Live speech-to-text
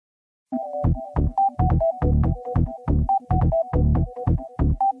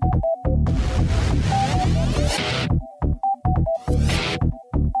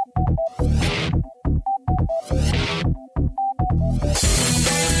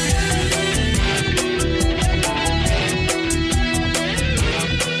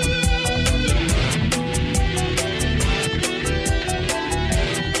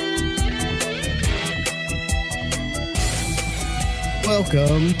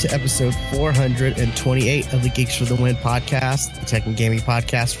Welcome to episode 428 of the Geeks for the Win podcast, the tech and gaming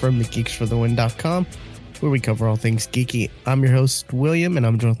podcast from the GeeksFTW.com, where we cover all things geeky. I'm your host, William, and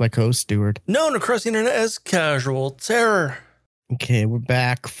I'm joined with my co-host, Stuart. Known across the internet as Casual Terror. Okay, we're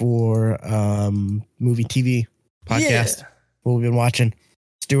back for movie TV podcast. Yeah. What we've been watching.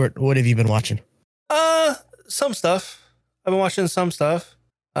 Stuart, what have you been watching? Some stuff. I've been watching some stuff.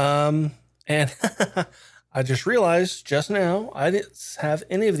 And I just realized just now I didn't have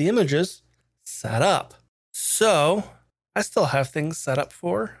any of the images set up. So I still have things set up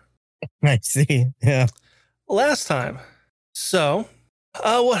for I see. Yeah. last time. So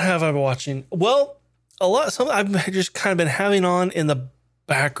what have I been watching? Well, something I've just kind of been having on in the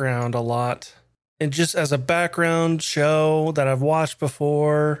background a lot. And just as a background show that I've watched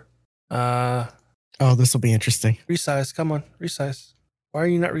before. Oh, this will be interesting. Resize. Come on. Resize. Why are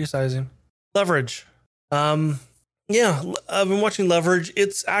you not resizing? Leverage. Yeah, I've been watching Leverage.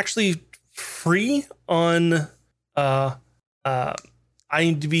 It's actually free on IMDb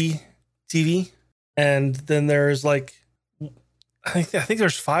TV. And then there's like, I think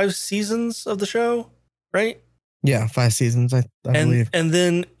there's 5 seasons of the show, right? Yeah, 5 seasons, I believe. And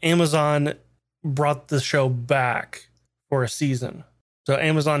then Amazon brought the show back for a season. So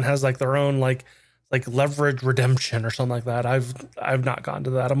Amazon has like their own like Leverage Redemption or something like that. I've not gotten to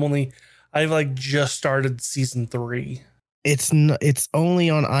that. I've like just started season 3. It's only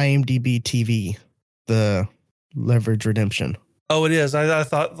on IMDb TV, the Leverage Redemption. Oh, it is. I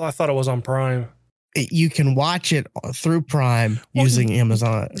thought it was on Prime. You can watch it through Prime using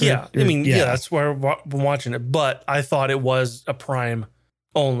Amazon. Yeah, that's where I've been watching it. But I thought it was a Prime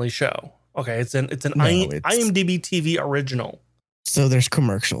only show. Okay, it's IMDb TV original. So there's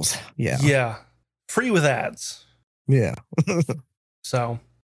commercials. Yeah. Yeah. Free with ads. Yeah. So,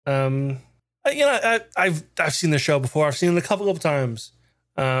 I've seen the show before. I've seen it a couple of times.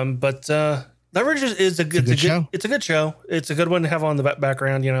 But Leverage is a good show. It's a good show. It's a good one to have on the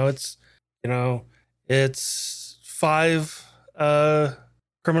background. It's 5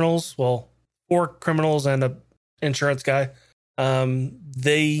 criminals. Well, 4 criminals and an insurance guy.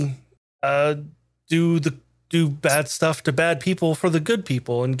 They do bad stuff to bad people for the good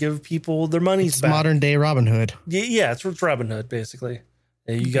people and give people their money's back. Modern day Robin Hood. Yeah, it's Robin Hood basically.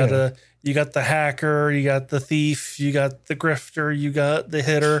 You got the hacker, you got the thief, you got the grifter, you got the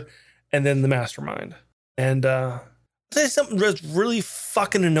hitter, and then the mastermind. And I'll say something that's really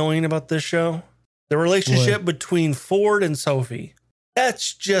fucking annoying about this show. The relationship between Ford and Sophie.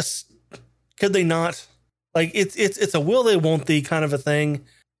 That's just, could they not? Like it's a will they won't they kind of a thing,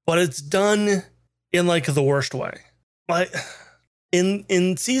 but it's done in like the worst way. Like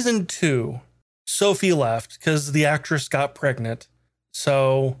in season 2, Sophie left because the actress got pregnant.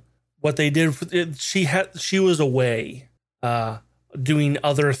 So what they did, she was away doing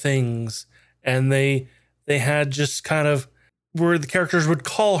other things, and they had just kind of where the characters would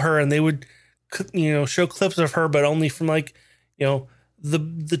call her and they would show clips of her, but only from like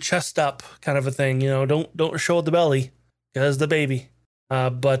the chest up kind of a thing. Don't show the belly because the baby.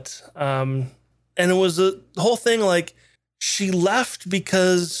 And it was the whole thing, like, she left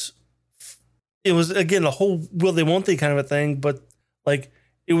because it was, again, a whole will they, won't they kind of a thing. But, like,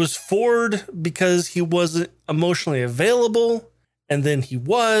 it was Ford because he wasn't emotionally available. And then he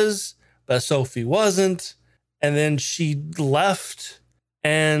was, but Sophie wasn't. And then she left.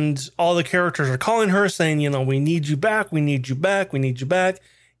 And all the characters are calling her saying, we need you back. We need you back. We need you back.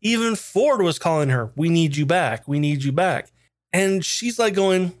 Even Ford was calling her, we need you back. We need you back. And she's like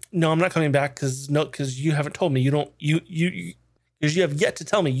going, no, I'm not coming back because you haven't told me. Because you have yet to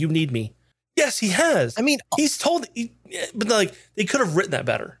tell me you need me. Yes, he has. I mean, he's told, but like they could have written that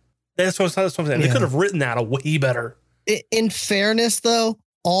better. That's what I'm saying. Yeah. They could have written that a way better. In fairness, though,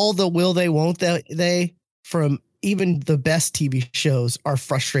 all the will they, won't they from even the best TV shows are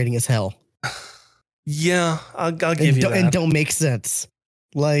frustrating as hell. Yeah, I'll give you that. And don't make sense.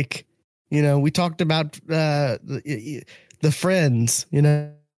 Like, we talked about the Friends,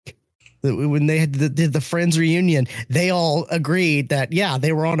 when they did the Friends reunion, they all agreed that, yeah,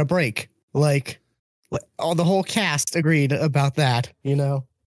 they were on a break. Like all the whole cast agreed about that,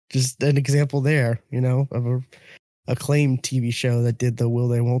 just an example there, of a acclaimed TV show that did the will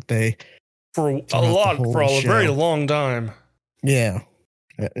they, won't they for a very long time. Yeah.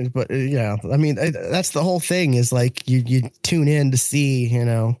 But yeah, I mean, that's the whole thing is like you tune in to see,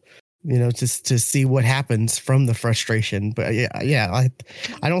 just to see what happens from the frustration. But yeah,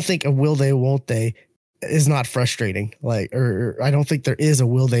 I don't think a will they, won't they is not frustrating. Like, or I don't think there is a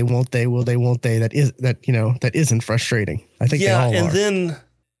will they, won't they that isn't frustrating. I think they all are.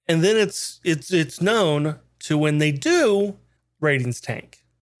 And then it's known to when they do, ratings tank.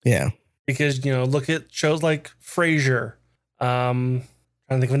 Yeah. Because, look at shows like Frasier. Trying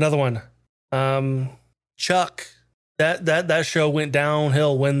to think of another one. Chuck. That show went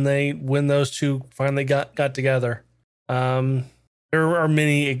downhill when those two finally got together. There are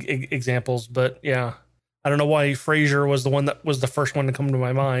many examples, but yeah, I don't know why Frasier was the one that was the first one to come to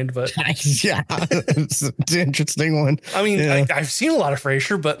my mind, but yeah, it's an interesting one. I mean, yeah. I've seen a lot of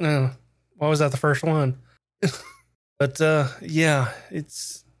Frasier, but why was that the first one? But yeah,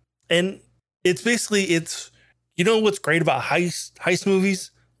 it's basically what's great about heist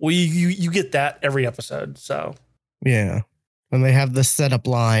movies? Well, you get that every episode, so yeah, and they have the setup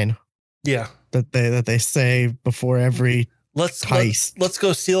line, yeah, that they say before every heist. Let's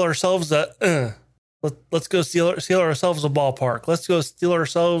go steal ourselves let's go steal ourselves a ballpark. Let's go steal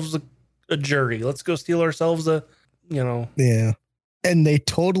ourselves a jury. Let's go steal ourselves Yeah, and they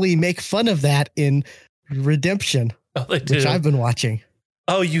totally make fun of that in Redemption, they do. Which I've been watching.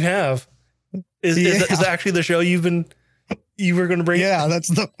 Oh, you have? Is that actually the show you were going to bring? Yeah, that's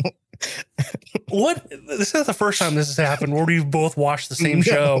the. What? This is the first time this has happened where we've both watched the same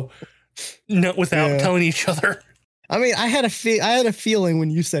show, without telling each other. I mean, I had a feeling when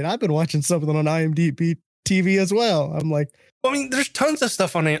you said I've been watching something on IMDb TV as well. I'm like, I mean, there's tons of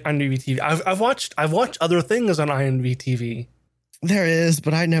stuff on IMDb TV. I've watched other things on IMDb TV. There is,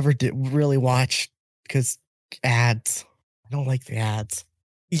 but I never did really watch because ads. I don't like the ads.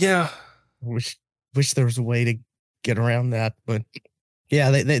 Yeah, wish there was a way to get around that, but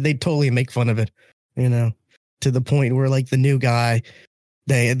yeah, they totally make fun of it, to the point where like the new guy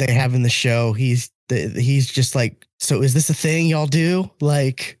they have in the show, he's just like, so is this a thing y'all do?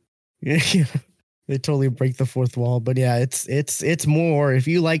 Like, they totally break the fourth wall. But yeah, it's more, if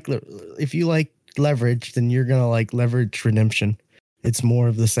you like Leverage, then you're gonna like Leverage Redemption. It's more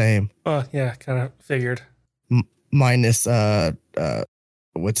of the same. Oh yeah, kind of figured. Minus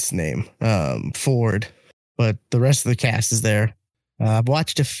what's his name, Ford, but the rest of the cast is there. I've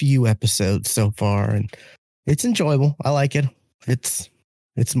watched a few episodes so far, and it's enjoyable. I like it. It's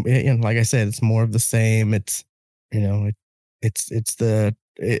like I said, it's more of the same. It's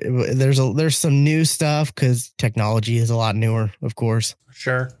there's some new stuff because technology is a lot newer, of course.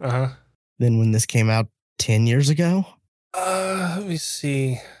 Sure. Than when this came out 10 years ago. Let me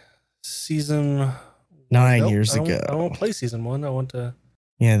see. Season 9 years ago. I won't play season 1. I want to.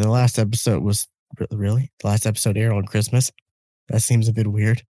 Yeah, the last episode was really the last episode aired on Christmas. That seems a bit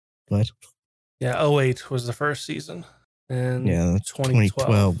weird, but yeah, 2008 was the first season, and yeah,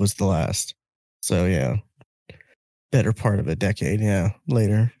 2012 was the last. So yeah, better part of a decade,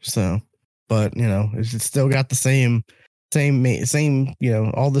 later. So, but it's still got the same,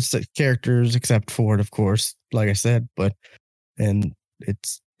 all the characters except Ford, of course, like I said. But and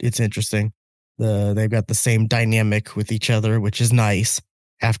it's interesting. They've got the same dynamic with each other, which is nice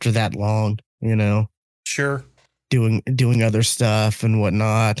after that long, Sure. Doing other stuff and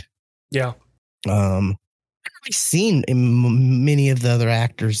whatnot. Yeah. I've seen many of the other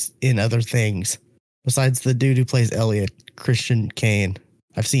actors in other things besides the dude who plays Elliot, Christian Kane.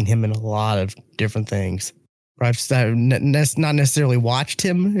 I've seen him in a lot of different things. I've not necessarily watched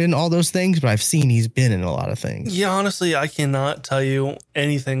him in all those things, but I've seen he's been in a lot of things. Yeah, honestly, I cannot tell you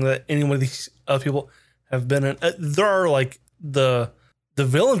anything that any one of these other people have been in. There are like the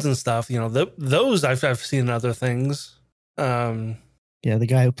villains and stuff, those I've seen in other things. Yeah, the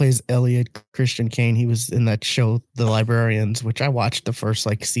guy who plays Elliot, Christian Kane, he was in that show, The Librarians, which I watched the first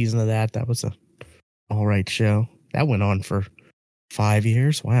season of that. That was a all right show. That went on for 5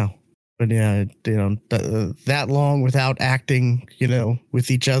 years. Wow. But yeah, that long without acting, with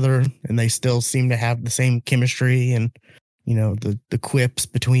each other, and they still seem to have the same chemistry, and the quips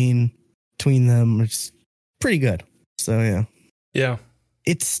between them. It's pretty good. So yeah.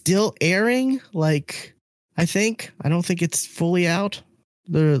 It's still airing. Like, I don't think it's fully out.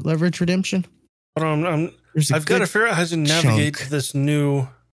 The Leverage Redemption. But I've got to figure out how to navigate this new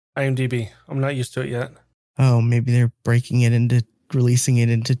IMDb. I'm not used to it yet. Oh, maybe they're releasing it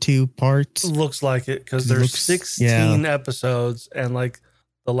into 2 parts. Looks like it, because there's 16 episodes, and like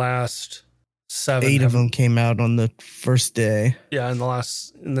the last 7, 8 of them came out on the first day. Yeah, in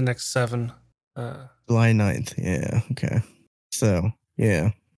the next 7. July 9th. Yeah. Okay. So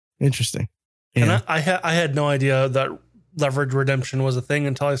yeah, interesting. Yeah. And I had no idea that Leverage Redemption was a thing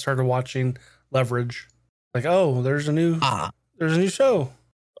until I started watching Leverage. Like, oh, there's a new show.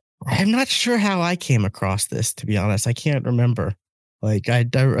 I'm not sure how I came across this, to be honest. I can't remember. Like, I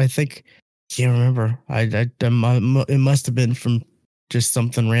think, can't remember. It must have been from just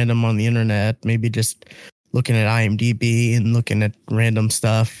something random on the internet. Maybe just looking at IMDb and looking at random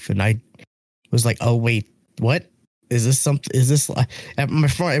stuff. And I was like, oh, wait, what? is this something? Is this like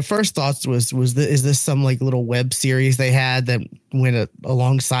my first thoughts is this some like little web series they had that went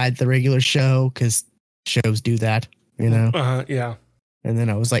alongside the regular show? Because shows do that, you know. Yeah. And then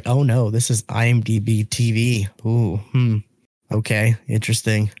I was like, oh no, this is IMDb TV. Ooh, okay,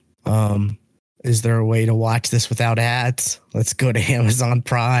 interesting. Is there a way to watch this without ads? Let's go to Amazon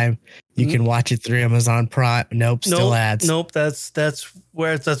Prime. You can watch it through Amazon Prime. Nope, still ads. Nope, that's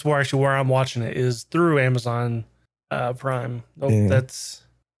where I'm watching it is through Amazon Prime. Nope, yeah. That's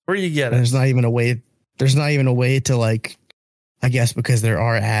where you get it. There's not even a way. There's not even a way to like. I guess because there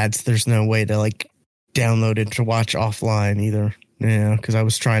are ads, there's no way to like download it to watch offline either. Yeah, because I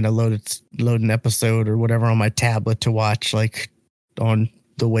was trying to load an episode or whatever on my tablet to watch like on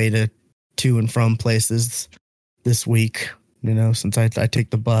the way to and from places this week. You know, since I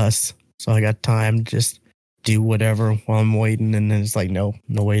take the bus, so I got time to just do whatever while I'm waiting, and then it's like no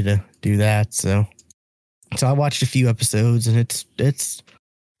way to do that. So I watched a few episodes, and it's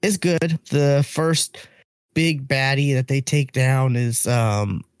good. The first big baddie that they take down is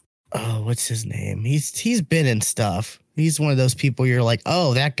what's his name? He's been in stuff. He's one of those people you're like,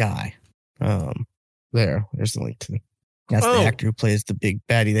 oh, that guy. There's the link to. That's the actor who plays the big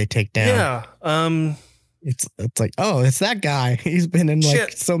baddie they take down. Yeah. It's like, oh, it's that guy. He's been in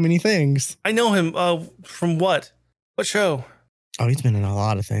like so many things. I know him. From what? What show? Oh, he's been in a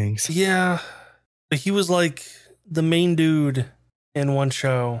lot of things. Yeah, but he was like the main dude in one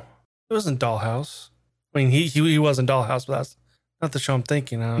show. It wasn't Dollhouse. I mean, he was in Dollhouse, but that's not the show I'm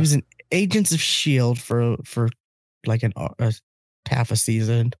thinking of. He was in Agents of S.H.I.E.L.D. for like a half a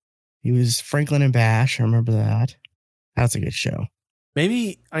season. He was Franklin and Bash. I remember that. That's a good show.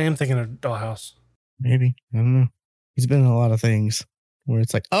 Maybe I am thinking of Dollhouse. Maybe. I don't know. He's been in a lot of things where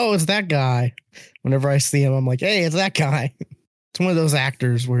it's like, oh, it's that guy. Whenever I see him, I'm like, hey, it's that guy. It's one of those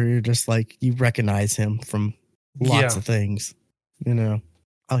actors where you're just like, you recognize him from lots of things, you know.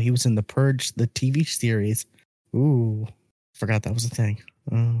 Oh, he was in The Purge, the TV series. Ooh, forgot that was a thing.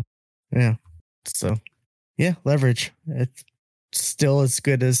 Yeah. So, yeah, Leverage. It's still as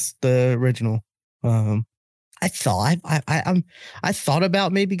good as the original. I thought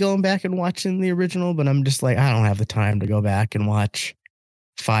about maybe going back and watching the original, but I'm just like, I don't have the time to go back and watch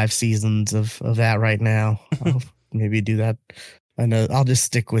 5 seasons of that right now. I'll maybe do that. I know I'll just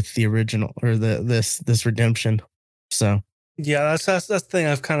stick with the original or this Redemption. So yeah, that's the thing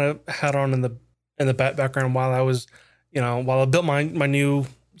I've kind of had on in the background while I was, while I built my new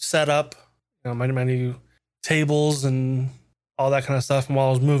setup, my new tables and all that kind of stuff. And while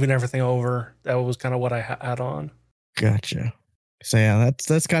I was moving everything over, that was kind of what I had on. Gotcha. So yeah,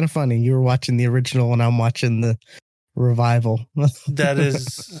 that's kind of funny. You were watching the original and I'm watching the revival. That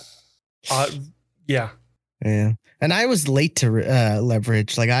is, yeah. Yeah. And I was late to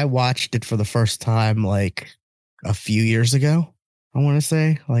Leverage. Like I watched it for the first time like a few years ago. I want to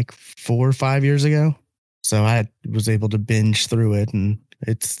say like 4 or 5 years ago. So I was able to binge through it, and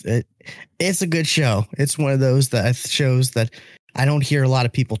it's a good show. It's one of those shows that I don't hear a lot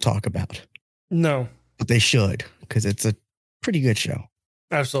of people talk about. No, but they should, because it's a pretty good show.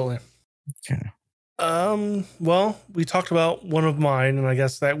 Absolutely. Okay. Well, we talked about one of mine, and I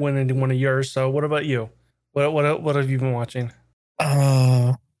guess that went into one of yours. So what about you? What have you been watching?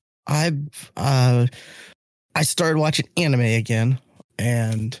 I started watching anime again,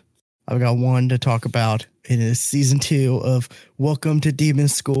 and I've got one to talk about. It is season 2 of Welcome to Demon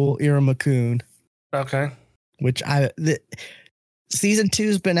School, Iruma-kun. Okay. Which season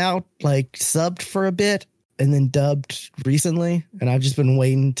 2's been out, like subbed for a bit and then dubbed recently. And I've just been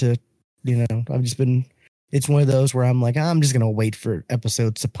waiting to, it's one of those where I'm like, I'm just going to wait for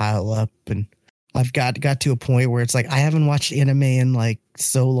episodes to pile up. And I've got to a point where it's like, I haven't watched anime in like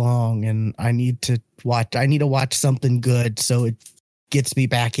so long, and I need to watch something good. So it gets me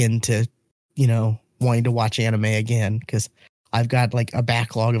back into, wanting to watch anime again, because I've got like a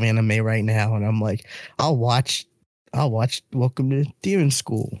backlog of anime right now, and I'm like, I'll watch Welcome to Demon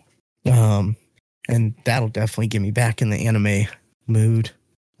School. And that'll definitely get me back in the anime mood.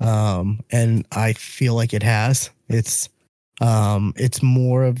 And I feel like it has. It's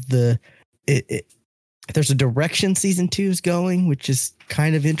more of there's a direction season 2 is going, which is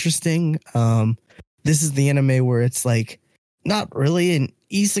kind of interesting. This is the anime where it's like not really an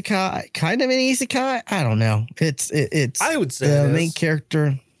isekai, kind of an isekai. I don't know. It's I would say the main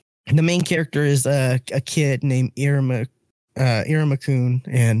character. The main character is a kid named Iruma-kun,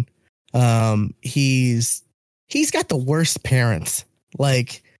 and he's got the worst parents.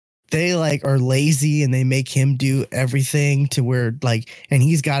 Like they like are lazy, and they make him do everything to where like, and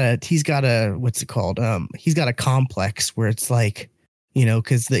he's got a what's it called? He's got a complex where it's like,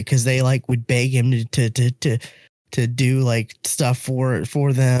 because they like would beg him to do like stuff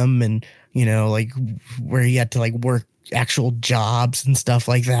for them, and you know, like where he had to like work actual jobs and stuff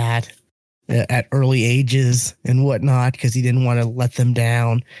like that at early ages and whatnot, because he didn't want to let them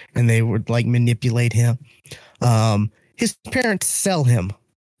down and they would like manipulate him. His parents sell him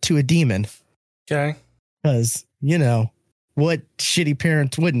to a demon. Okay. Because, you know, what shitty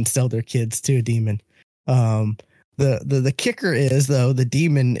parents wouldn't sell their kids to a demon? The kicker is, though, the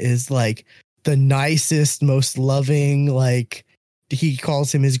demon is like the nicest, most loving, like he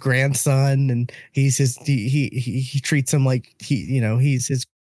calls him his grandson, and he's his he treats him like he's his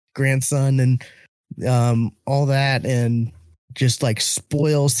grandson, and all that, and just like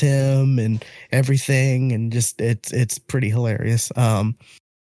spoils him and everything, and just it's pretty hilarious.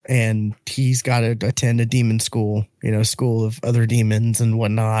 And he's got to attend a demon school, school of other demons and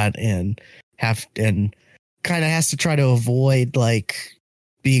whatnot, and kind of has to try to avoid like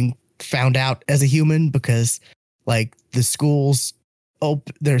being found out as a human, because like the schools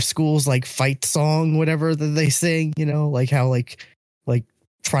their schools like fight song, whatever that they sing, like how like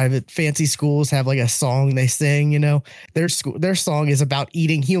private fancy schools have like a song they sing, their song is about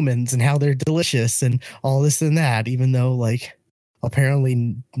eating humans and how they're delicious and all this and that, even though like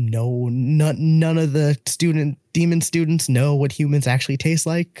apparently none of the demon students know what humans actually taste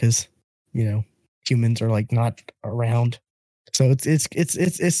like, because humans are like not around. So it's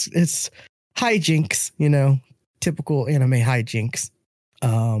hijinks, typical anime hijinks.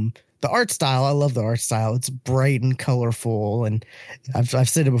 The art style, I love the art style. It's bright and colorful, and I've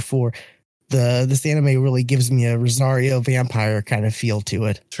said it before. This anime really gives me a Rosario vampire kind of feel to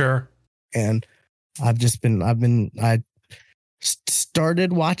it. Sure. And I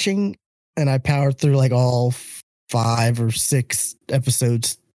started watching, and I powered through like all 5 or 6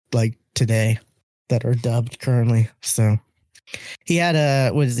 episodes like today that are dubbed currently. So he got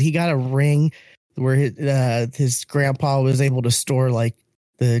a ring where his grandpa was able to store like,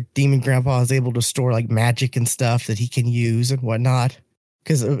 the demon grandpa is able to store like magic and stuff that he can use and whatnot.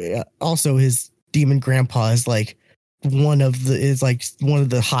 Because also his demon grandpa is like one of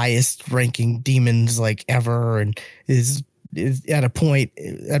the highest ranking demons like ever, and is at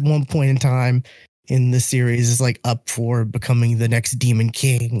one point in time in the series is like up for becoming the next demon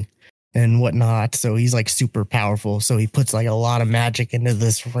king and whatnot. So he's like super powerful. So he puts like a lot of magic into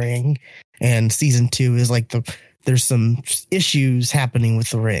this ring. And season 2 is like there's some issues happening with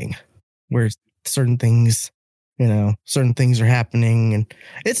the ring where certain things are happening, and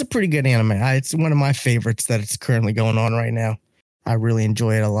it's a pretty good anime. It's one of my favorites that it's currently going on right now. I really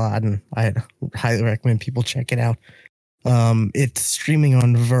enjoy it a lot, and I highly recommend people check it out. It's streaming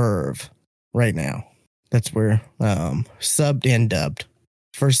on Verve right now. That's where subbed and dubbed.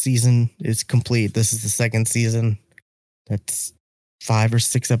 First season is complete. This is the second season. That's 5 or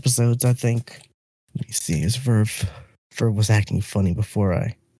 6 episodes, I think. Let me see. Is Verve was acting funny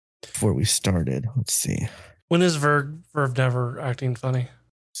before we started. Let's see. When is Verve never acting funny?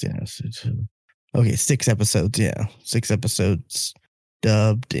 Yes. Okay, 6 episodes. Yeah, 6 episodes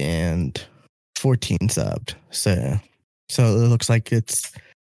dubbed and 14 subbed. So it looks like it's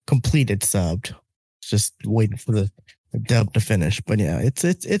completed subbed. Just waiting for the dub to finish. But yeah, it's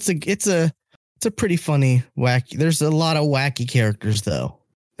a pretty funny wacky. There's a lot of wacky characters though.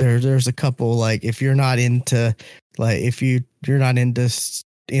 There's a couple, like if you're not into animes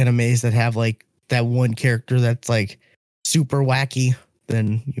that have like that one character that's like super wacky,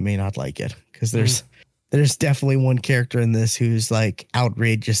 then you may not like it, because there's definitely one character in this who's like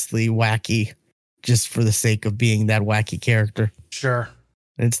outrageously wacky just for the sake of being that wacky character. Sure.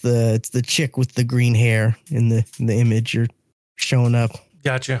 It's the chick with the green hair in the image you're showing up.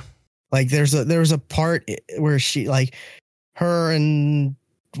 Gotcha. Like there's a part where she, like, her and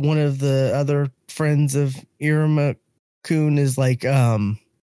one of the other friends of Iruma Kun is like they're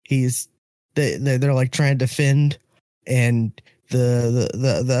like trying to defend, and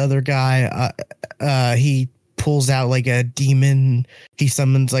the other guy he pulls out like a demon. He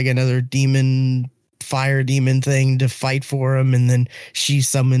summons like another demon, fire demon thing to fight for him, and then she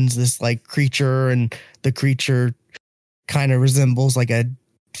summons this like creature, and the creature kind of resembles like a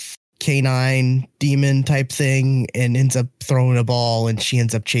canine demon type thing, and ends up throwing a ball, and she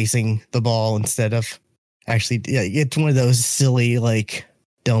ends up chasing the ball instead of actually. Yeah, it's one of those silly, like,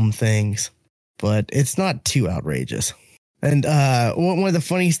 dumb things, but it's not too outrageous. And one of the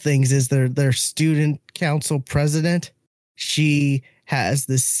funniest things is their student council president. She has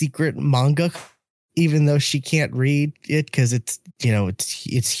this secret manga, even though she can't read it because it's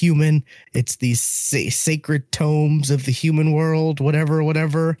human. It's these sacred tomes of the human world,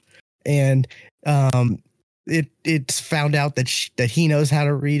 whatever. And it's found out that he knows how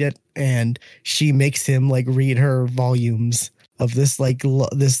to read it, and she makes him like read her volumes of this shoujo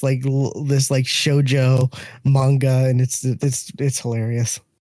manga, and it's hilarious.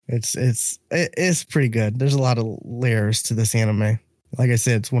 It's pretty good. There's a lot of layers to this anime. Like I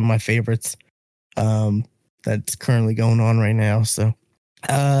said, it's one of my favorites. That's currently going on right now. So,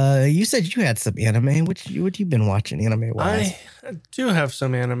 you said you had some anime. What you been watching anime wise? I do have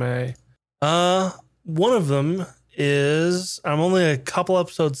some anime. One of them is I'm only a couple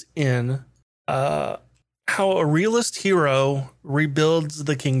episodes in. How a realist hero rebuilds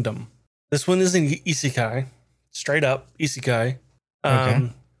the kingdom. This one is an isekai, straight up isekai. Okay.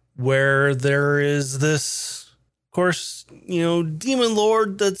 Where there is this, of course, demon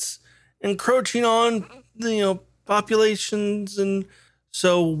lord that's encroaching on populations, and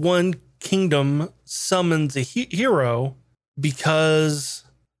so one kingdom summons a hero because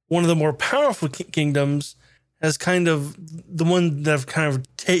one of the more powerful kingdoms has kind of the one that have kind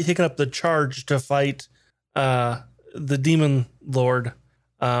of taken up the charge to fight the demon lord,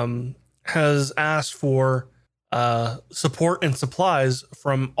 has asked for support and supplies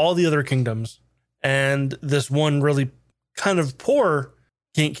from all the other kingdoms, and this one really kind of poor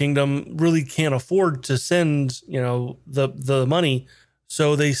kingdom really can't afford to send the money,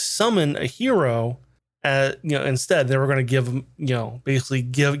 so they summon a hero. Instead they were going to give him basically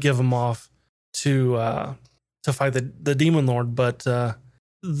give him off to fight the demon lord, but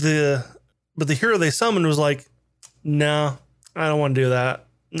the hero they summoned was like, no, I don't want to do that,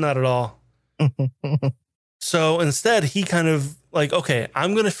 not at all. So instead, he kind of like, okay,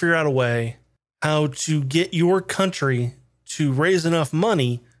 I'm going to figure out a way how to get your country to raise enough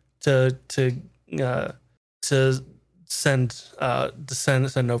money to send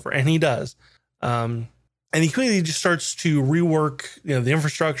over, and he does. And he quickly just starts to rework, the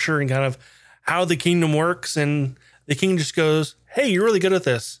infrastructure and kind of how the kingdom works. And the king just goes, "Hey, you're really good at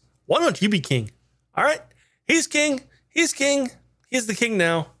this. Why don't you be king?" All right, he's king. He's king. He's the king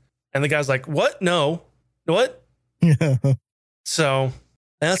now. And the guy's like, "What? No. What?" So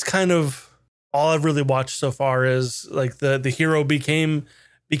that's kind of all I've really watched so far, is like the hero became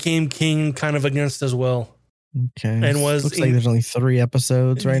king kind of against his will. Okay. And looks like there's only 3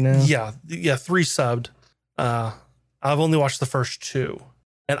 episodes right now. Yeah, 3 subbed. I've only watched the first 2.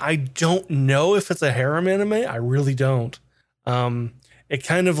 And I don't know if it's a harem anime. I really don't. It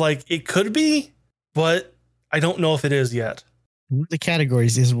kind of like, it could be, but I don't know if it is yet. The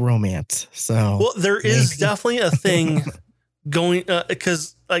categories is romance. So well, there is definitely a thing going,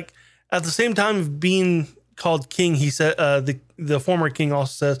 because like at the same time of being called king, he said, the former king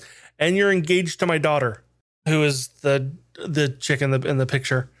also says, "And you're engaged to my daughter," who is the chick in the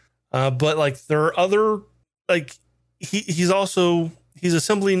picture. But like there are other, like he's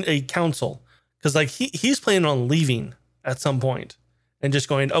assembling a council, because like he's planning on leaving at some point and just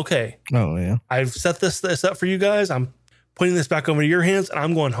going, "Okay, oh yeah, I've set this up for you guys. I'm putting this back over to your hands, and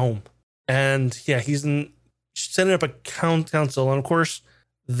I'm going home." And yeah, he's setting up a council, and of course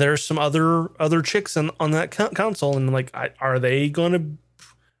there's some other chicks on that council, and like, are they gonna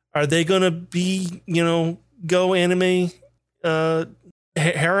be go anime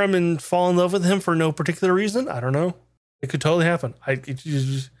harem and fall in love with him for no particular reason? I don't know. It could totally happen. It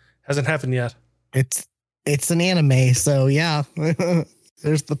just hasn't happened yet. It's an anime, so yeah,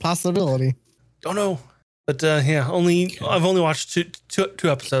 there's the possibility. Don't know, but yeah, I've only watched two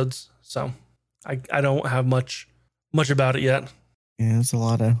episodes, so I don't have much about it yet. Yeah, there's a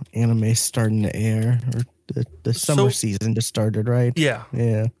lot of anime starting to air, or the summer season just started, right? Yeah.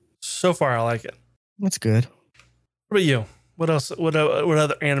 So far, I like it. That's good. What about you? What else? What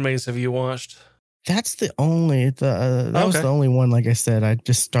other animes have you watched? That's the only was the only one. Like I said, I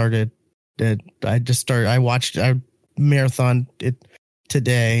marathon it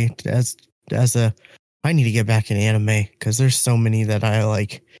today as I need to get back in anime, because there's so many that I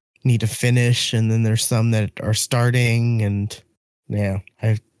like need to finish, and then there's some that are starting, and yeah,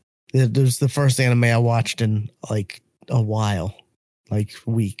 there's the first anime I watched in like a while, like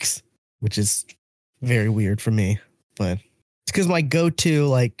weeks, which is very weird for me, but it's because my go-to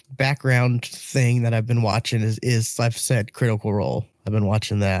like background thing that I've been watching is I've said Critical Role. I've been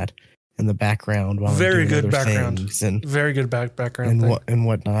watching that in the background while very I'm doing good other background things and very good background and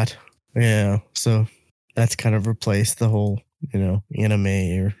whatnot. Yeah, so that's kind of replaced the whole anime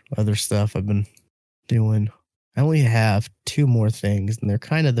or other stuff I've been doing. I only have 2 more things, and they're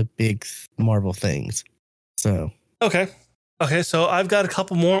kind of the big Marvel things. So okay, so I've got a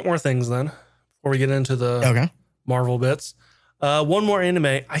couple more things then before we get into the Marvel bits. One more anime.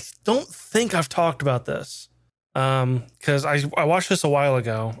 I don't think I've talked about this because I watched this a while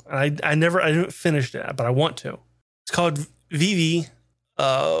ago, and I didn't finish it, but I want to. It's called Vivi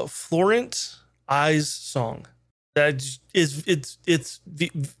Florent Eyes song. That is it's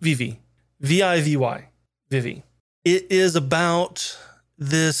Vivi. Vivy. Vivi. It is about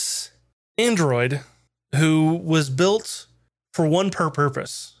this android who was built for one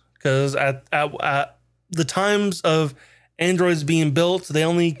purpose. Because at the times of androids being built,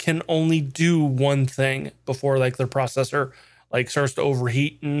 they can only do one thing before like their processor like starts to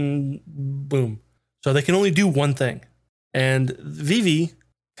overheat and boom. So they can only do one thing. And Vivi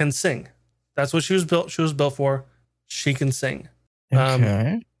can sing. That's what she was built. She was built for. She can sing.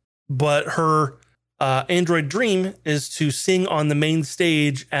 Okay. But her android dream is to sing on the main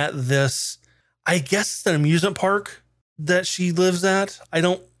stage at this, I guess it's an amusement park that she lives at. I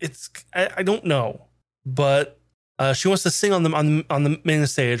don't know, but she wants to sing on the main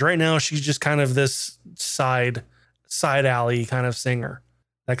stage. Right now, she's just kind of this side alley kind of singer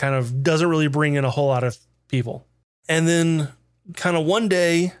that kind of doesn't really bring in a whole lot of people. And then kind of one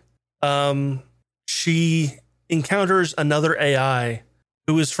day, she encounters another AI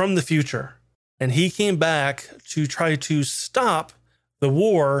who is from the future. And he came back to try to stop the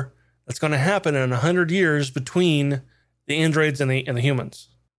war that's going to happen in 100 years between the androids and the humans.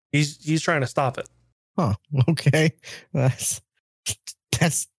 He's trying to stop it. Huh. Okay. That's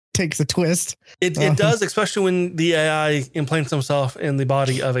takes a twist. It does, especially when the AI implants himself in the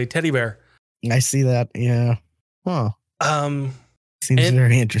body of a teddy bear. I see that. Yeah. Huh. Seems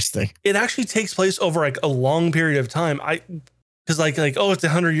very interesting. It actually takes place over like a long period of time. Because like oh, it's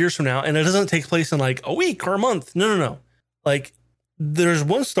 100 years from now, and it doesn't take place in like a week or a month. No. Like there's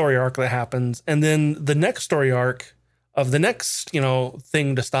one story arc that happens, and then the next story arc of the next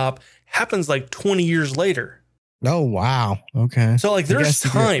thing to stop happens like 20 years later. Oh wow. Okay. So like there's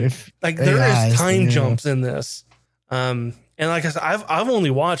time. Like there is time jumps in this. And like I said, I've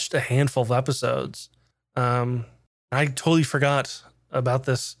only watched a handful of episodes. I totally forgot about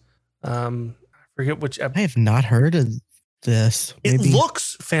this. I forget which episode. I have not heard of this. Maybe. It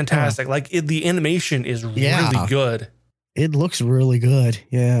looks fantastic. Like the animation is really good. It looks really good.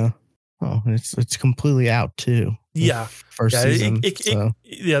 Yeah. Oh, it's completely out too. Yeah. First season.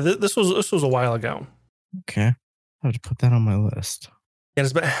 This was a while ago. Okay. I have to put that on my list. And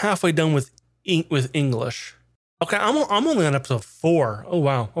it's about halfway done with English. Okay, I'm only on episode 4. Oh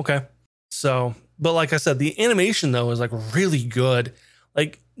wow. Okay. So, but like I said, the animation though is like really good.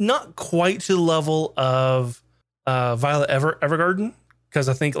 Like not quite to the level of Violet Evergarden, because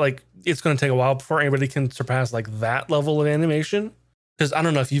I think like it's going to take a while before anybody can surpass like that level of animation. Because I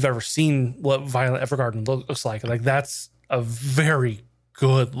don't know if you've ever seen what Violet Evergarden looks like. Like that's a very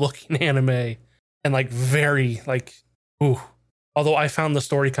good looking anime, and like very like ooh. Although I found the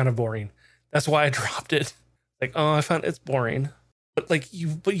story kind of boring, that's why I dropped it. Like I found it's boring, but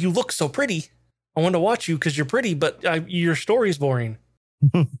you look so pretty. I want to watch you because you're pretty, but your story's boring.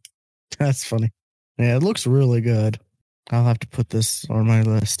 That's funny. Yeah, it looks really good. I'll have to put this on my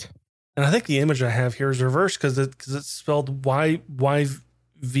list. And I think the image I have here is reversed because it's spelled YYVIV.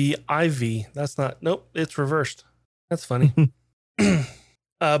 That's not. Nope, it's reversed. That's funny.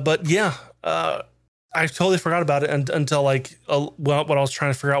 But yeah, I totally forgot about it until like when I was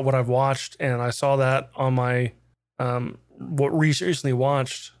trying to figure out what I've watched, and I saw that on my what recently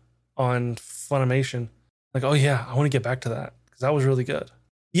watched on Funimation. Like, oh yeah, I want to get back to that because that was really good.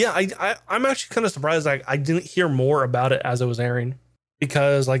 Yeah, I'm actually kind of surprised I didn't hear more about it as it was airing,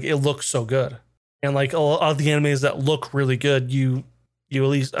 because like it looks so good, and like a lot of the animes that look really good,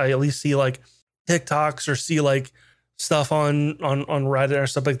 I at least see like TikToks or see like stuff on Reddit or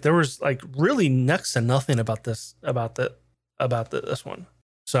stuff. Like there was like really next to nothing about this one.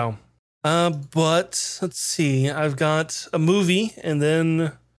 So, but let's see, I've got a movie and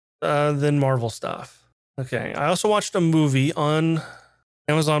then Marvel stuff. Okay, I also watched a movie on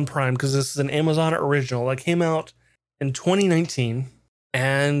Amazon Prime because this is an Amazon original that came out in 2019,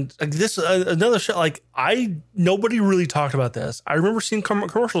 and like this another show. Like nobody really talked about this. I remember seeing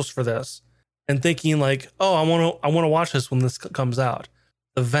commercials for this and thinking like, oh, I want to watch this when this comes out.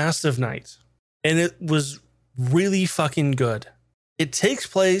 The Vast of Night, and it was really fucking good. It takes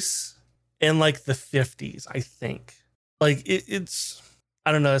place in like the 50s, I think. Like it's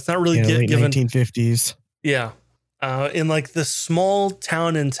I don't know. It's not really late given 1950s. Yeah. In like this small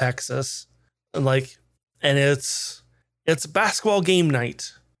town in Texas, and it's basketball game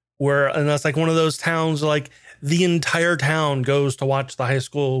night and that's like one of those towns like the entire town goes to watch the high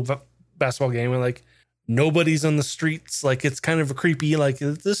school basketball game, and like nobody's on the streets. Like it's kind of a creepy, like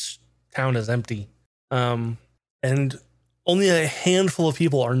this town is empty. And only a handful of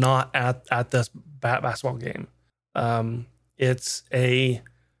people are not at this basketball game. It's the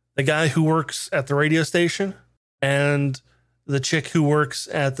guy who works at the radio station and the chick who works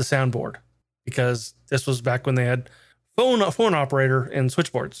at the soundboard, because this was back when they had phone operator and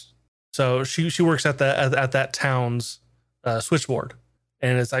switchboards. So she works at that town's switchboard,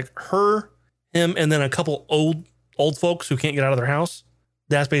 and it's like her, him, and then a couple old folks who can't get out of their house.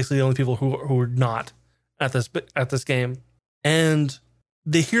 That's basically the only people who are not at this game, and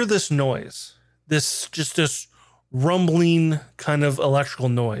they hear this noise, this rumbling kind of electrical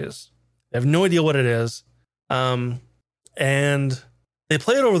noise. They have no idea what it is, and they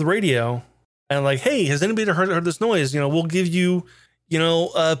play it over the radio, and like, hey, has anybody heard this noise? We'll give you,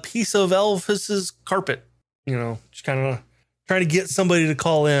 a piece of Elvis's carpet. Just kind of trying to get somebody to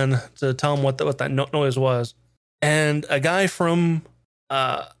call in to tell them what that noise was. And a guy from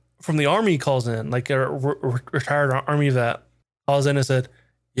the army calls in, like a retired army vet calls in and said,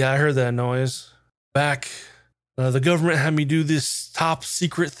 "Yeah, I heard that noise. Back, the government had me do this top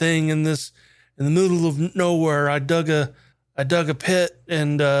secret thing in the middle of nowhere. I dug a pit,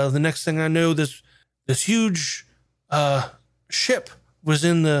 and the next thing I know, this huge ship was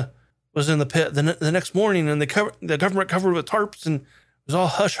in the pit. The next morning, and the government covered with tarps, and it was all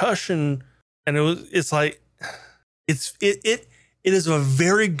hush hush, and it is a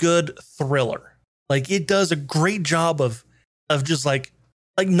very good thriller. Like, it does a great job of just like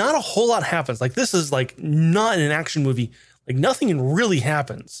not a whole lot happens. Like, this is like not an action movie. Like, nothing really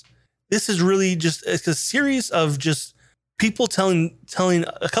happens. This is really just it's a series of just people telling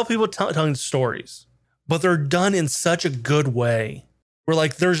a couple people telling stories, but they're done in such a good way where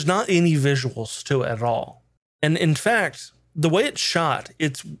like there's not any visuals to it at all. And in fact, the way it's shot,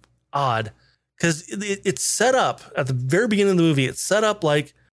 it's odd because it's set up at the very beginning of the movie. It's set up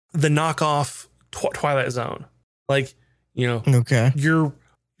like the knockoff Twilight Zone. Like, okay, you're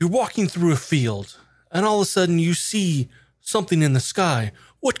walking through a field and all of a sudden you see something in the sky.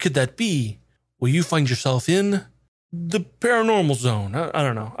 What could that be? Well, you find yourself in the paranormal zone. I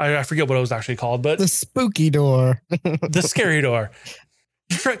don't know. I forget what it was actually called, but the spooky door, the scary door.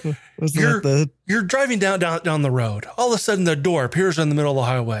 You're driving down the road. All of a sudden, the door appears in the middle of the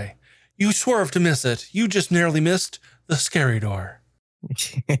highway. You swerve to miss it. You just narrowly missed the scary door.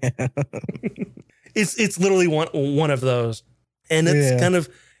 It's literally one of those, and it's kind of,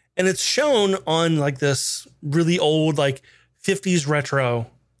 and it's shown on like this really old like 50s retro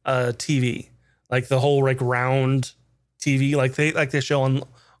TV, like the whole like round TV, like they show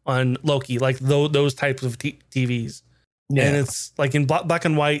on Loki, like those types of TVs. Yeah. And it's like in black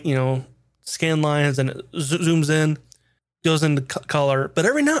and white, scan lines, and it zooms in, goes into color. But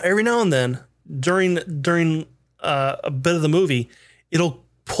every now and then during a bit of the movie, it'll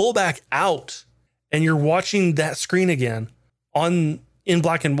pull back out, and you're watching that screen again in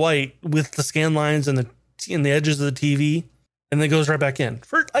black and white with the scan lines and the edges of the TV, and then it goes right back in.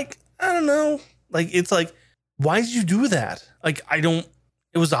 For like, I don't know, like it's like, why did you do that? Like,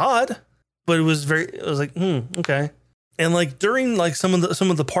 it was odd, but it was like, okay. And like during like some of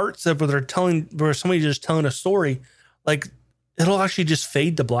the parts where somebody just telling a story, like it'll actually just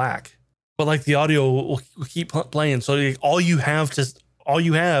fade to black, but like the audio will keep playing. So like, all you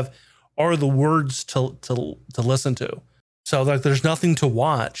have are the words to listen to. So like there's nothing to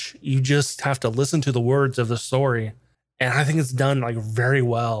watch. You just have to listen to the words of the story. And I think it's done like very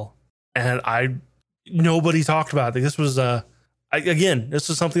well. And nobody talked about it. This was this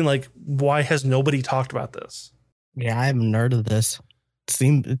is something like, why has nobody talked about this? Yeah, I haven't heard of this.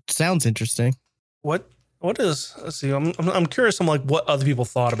 It sounds interesting. What is? Let's see. I'm curious. I'm like, what other people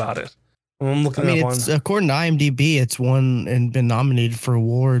thought about it. I'm looking. It's according to IMDb, it's won and been nominated for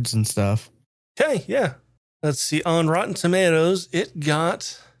awards and stuff. Okay, yeah. Let's see. On Rotten Tomatoes, it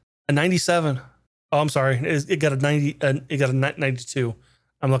got a 97. Oh, I'm sorry. It got a 90. It got a 92.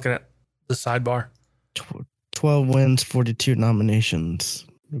 I'm looking at the sidebar. 12 wins, 42 nominations,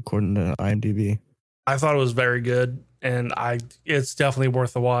 according to IMDb. I thought it was very good, and it's definitely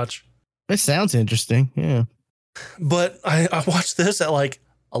worth a watch. It sounds interesting, yeah. But I watched this at like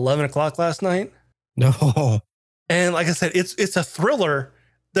 11 o'clock last night. No. And like I said, it's a thriller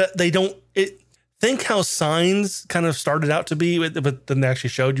that they don't... Think how Signs kind of started out to be, but then they actually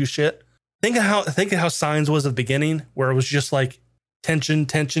showed you shit. Think of how Signs was at the beginning, where it was just like tension.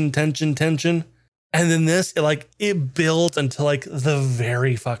 And then this, it builds until like the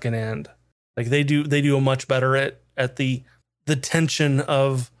very fucking end. Like they do a much better at the tension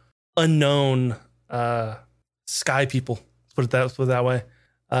of unknown sky people. Let's put it that way.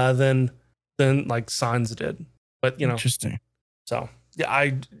 Than like Signs did. But interesting. So yeah,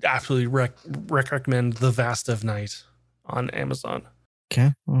 I absolutely recommend The Vast of Night on Amazon.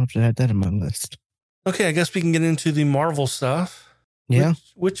 Okay, I'll have to add that in my list. Okay, I guess we can get into the Marvel stuff. Yeah.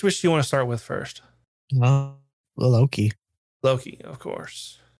 Which do you want to start with first? Loki. Loki, of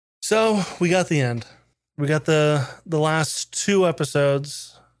course. So we got the end. We got the last 2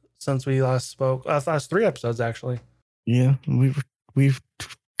 episodes since we last spoke. Last 3 episodes, actually. Yeah, we've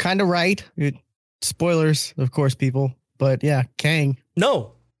kind of right. Spoilers, of course, people. But yeah, Kang.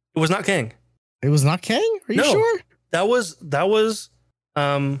 No, it was not Kang. It was not Kang? Are you sure? That was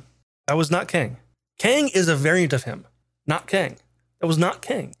not Kang. Kang is a variant of him, not Kang. That was not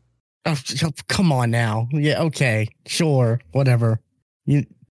Kang. Oh, come on now. Yeah, okay. Sure. Whatever.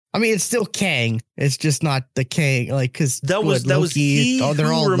 It's still Kang. It's just not the Kang, like, because that was Loki.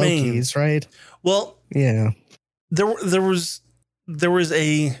 They're all remained. Lokis, right? Well, yeah. There was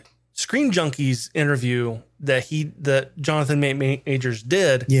a Screen Junkies interview that Jonathan Majors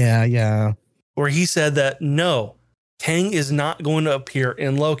did. Yeah. Where he said that no, Kang is not going to appear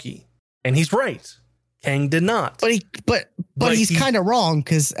in Loki, and he's right. Kang did not. But he's kind of wrong,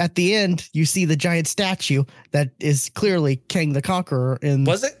 because at the end you see the giant statue that is clearly Kang the Conqueror.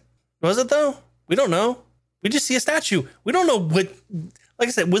 Was it though? We don't know. We just see a statue. We don't know what. Like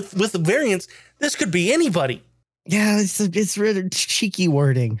I said, with the variants, this could be anybody. Yeah, it's really cheeky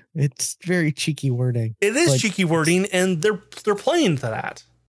wording. It's very cheeky wording. It is cheeky wording, and they're playing to that.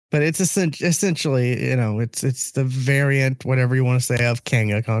 But it's essentially, it's the variant, whatever you want to say, of Kang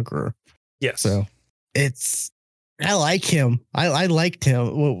the Conqueror. Yes. So I like him. I liked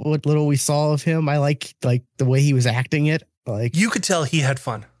him. What little we saw of him, I like the way he was acting it. Like, you could tell he had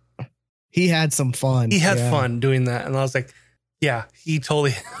fun. He had some fun. He had fun doing that, and I was like, yeah, he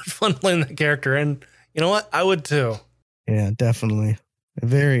totally had fun playing that character, and you know what? I would too. Yeah, definitely.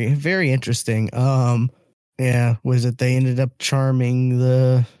 Very, very interesting. Yeah, was it they ended up charming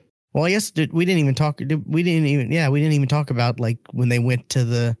the? Well, I guess we didn't even talk about like when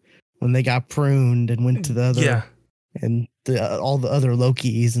they got pruned and went to the other, and all the other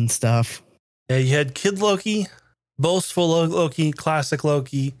Lokis and stuff. Yeah, you had Kid Loki, Boastful Loki, Classic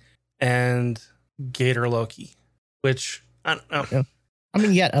Loki, and Gator Loki, which I don't know. Yeah.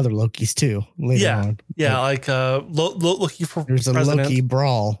 You had other Lokis too later on. Yeah, like Loki for there's president. A Loki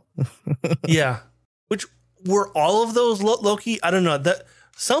brawl. Yeah, which were all of those Loki? I don't know. That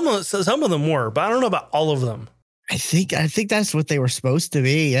some of them were, but I don't know about all of them. I think that's what they were supposed to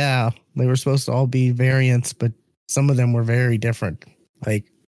be. Yeah, they were supposed to all be variants, but some of them were very different. Like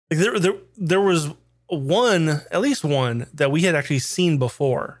there was at least one that we had actually seen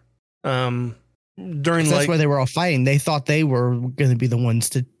before. That's why they were all fighting. They thought they were going to be the ones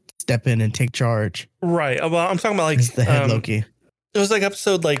to step in and take charge. Right. Well, I'm talking about like the head Loki. It was like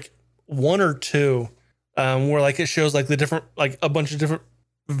episode like 1 or 2, where like it shows like the different, like a bunch of different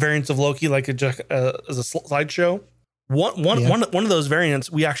variants of Loki, like as a slideshow. One of those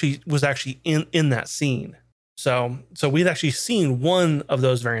variants was actually in that scene. So we'd actually seen one of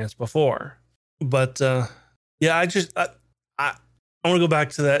those variants before, but yeah, I want to go back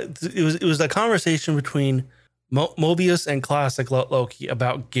to that. It was a conversation between Mobius and Classic Loki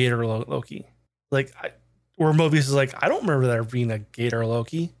about Gator Loki. Like, where Mobius is like, I don't remember there being a Gator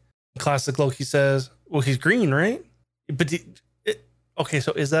Loki. Classic Loki says, well, he's green, right? But okay,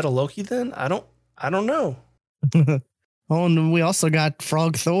 so is that a Loki then? I don't know. Oh, and we also got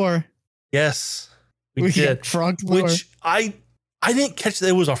Frog Thor. Yes, we did. Frog Thor. Which I didn't catch that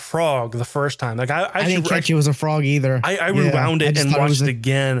it was a frog the first time. Like I didn't catch it was a frog either. I rewound it and watched it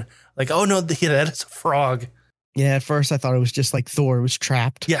again. Like, oh no, that is a frog. Yeah, at first I thought it was just like Thor was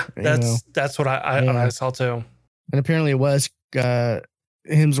trapped. Yeah, that's what I saw too. And apparently it was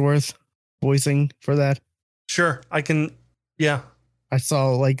Hemsworth voicing for that. Sure, I can. Yeah, I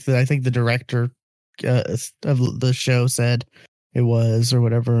saw I think the director of the show said it was or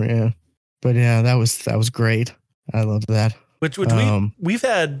whatever. Yeah, but yeah, that was great. I love that. Which we've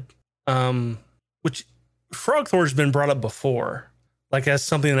had, which Frog Thor's been brought up before, like as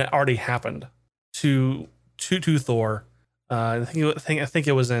something that already happened to Thor. I think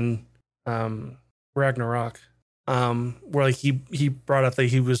it was in Ragnarok, where like he brought up that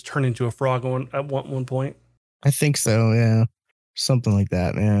he was turned into a frog at one point. I think so, yeah, something like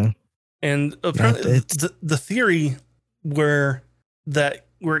that, yeah. And apparently the theory where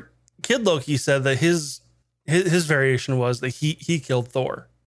Kid Loki said that his variation was that he killed Thor.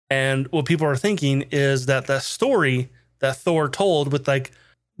 And what people are thinking is that story that Thor told with like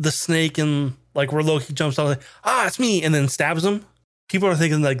the snake and like where Loki jumps out like, it's me, and then stabs him. People are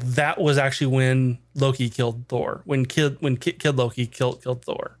thinking like that was actually when Loki killed Thor, when Kid Loki killed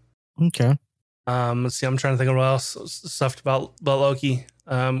Thor. Okay. Let's see. I'm trying to think of what else stuff about Loki.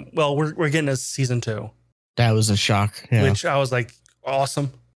 Well, we're getting a season 2. That was a shock. Yeah. Which I was like,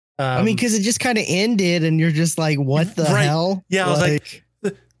 awesome. Because it just kind of ended, and you're just like, "What the hell?" Yeah, I was like,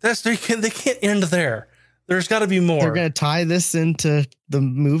 "They can't end there." There's got to be more. They're going to tie this into the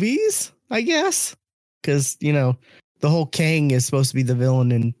movies, I guess, because the whole Kang is supposed to be the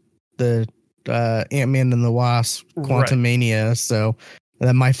villain in the Ant-Man and the Wasp Quantumania. So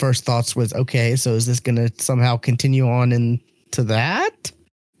then my first thoughts was, okay, so is this going to somehow continue on into that?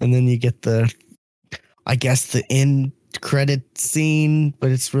 And then you get the end credit scene, but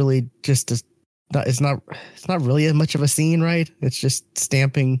it's really just it's not really as much of a scene, right? It's just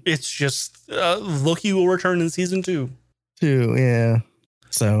stamping. It's just Loki will return in season 2. Yeah.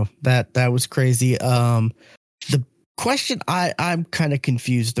 So that was crazy. The question I'm kind of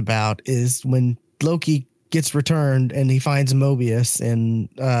confused about is when Loki gets returned and he finds Mobius and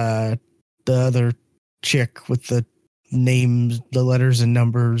the other chick with the names, the letters and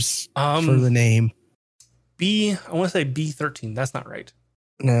numbers for the name. I want to say B13. That's not right.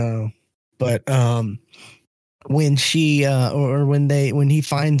 No, but when she when he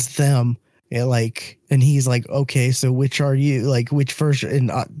finds them, and he's like, okay, so which are you? Like, which version?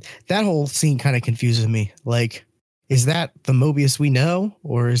 And that whole scene kind of confuses me. Like, is that the Mobius we know,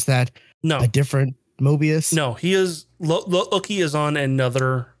 or is that a different Mobius? No, he is. Loki is on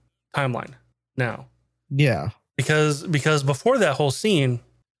another timeline now. Yeah, because before that whole scene,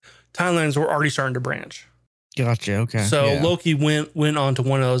 timelines were already starting to branch. Gotcha. Okay. So Loki went on to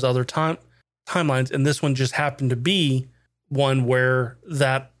one of those other timelines, and this one just happened to be one where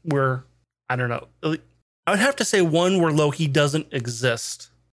I don't know. I would have to say one where Loki doesn't exist,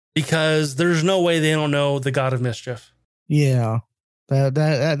 because there's no way they don't know the God of Mischief. Yeah, that's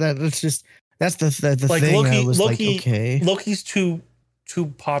the like thing. Loki, I was Loki, like, okay, Loki's too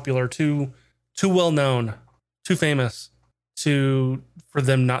popular, too well known, too famous for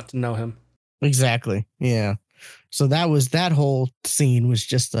them not to know him. Exactly. Yeah. So that whole scene was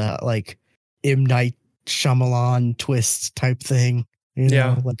just like M. Night Shyamalan twist type thing.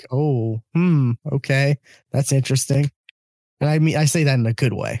 Like, okay, that's interesting. And I mean, I say that in a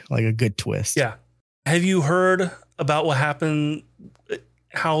good way, like a good twist. Yeah. Have you heard about what happened,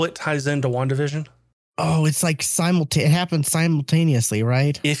 how it ties into WandaVision? Oh, it's like it happened simultaneously,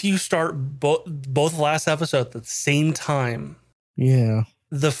 right? If you start both last episode at the same time. Yeah.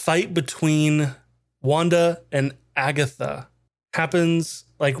 The fight between Wanda and Agatha happens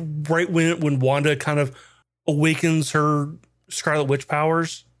like right when Wanda kind of awakens her Scarlet Witch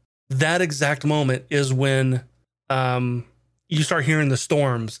powers. That exact moment is when you start hearing the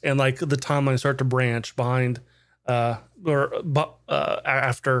storms and like the timeline start to branch behind after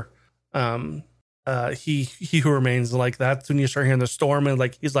he who remains. Like that's when you start hearing the storm, and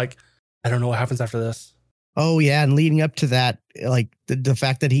like he's like, I don't know what happens after this. Oh yeah, and leading up to that, like the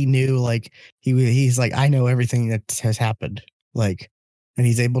fact that he knew, like he's like, I know everything that has happened, like, and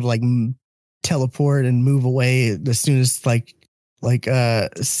he's able to like teleport and move away as soon as like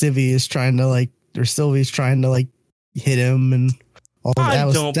Sylvie's trying to hit him, and all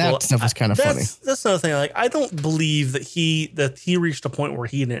that stuff was kind of funny. That's another thing. Like, I don't believe that he reached a point where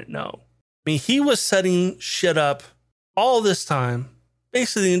he didn't know. I mean, he was setting shit up all this time,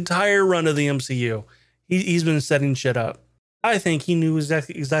 basically the entire run of the MCU. He's been setting shit up. I think he knew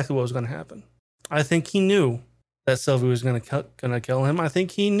exactly what was going to happen. I think he knew that Sylvie was going to kill him. I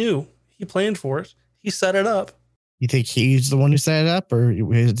think he knew. He planned for it. He set it up. You think he's the one who set it up, or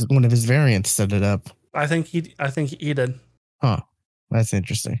one of his variants set it up? I think he did. Huh. That's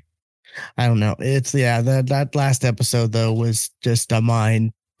interesting. I don't know. That last episode though was just a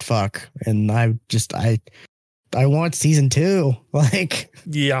mind fuck, and I want season 2. Like,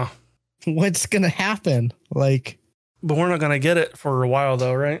 yeah. What's gonna happen? Like, but we're not gonna get it for a while,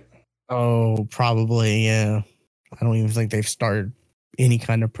 though, right? Oh, probably, yeah. I don't even think they've started any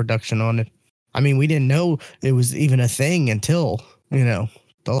kind of production on it. I mean, we didn't know it was even a thing until the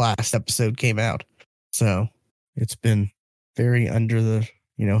last episode came out. So it's been very under the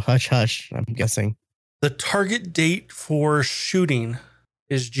hush hush. I'm guessing the target date for shooting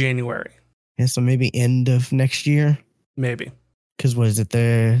is January. Yeah, so maybe end of next year, maybe. Because what is it?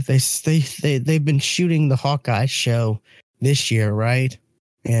 They've been shooting the Hawkeye show this year, right?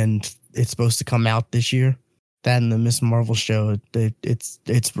 And it's supposed to come out this year. That and the Miss Marvel show, it's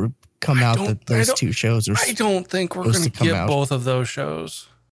come out that those two shows are. I don't think we're going to get both of those shows.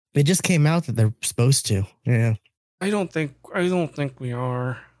 They just came out that they're supposed to. Yeah. I don't think we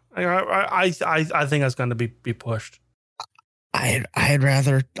are. I think that's going to be pushed. I'd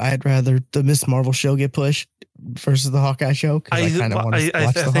rather the Miss Marvel show get pushed versus the Hawkeye show, because I kind of want to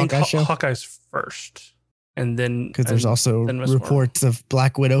watch the Hawkeye show. Hawkeye's first, and then because there's also reports of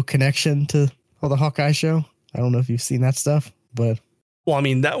Black Widow connection to the Hawkeye show. I don't know if you've seen that stuff, but well, I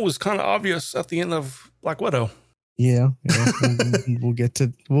mean that was kind of obvious at the end of Black Widow. Yeah. we'll get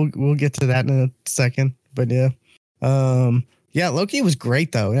to that in a second. But yeah, Loki was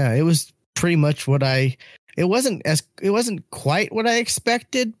great though. Yeah, it was pretty much it wasn't quite what I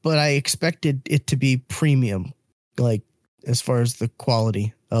expected, but I expected it to be premium, like as far as the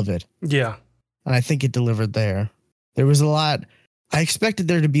quality of it. Yeah. And I think it delivered there. There was a lot. I expected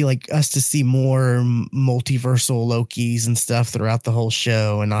there to be like us to see more multiversal Lokis and stuff throughout the whole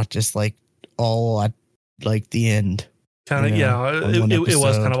show, and not just like all at like the end. Kind of, yeah. It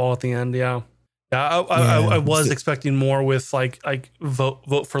was kind of all at the end, yeah. Yeah, I was expecting more with like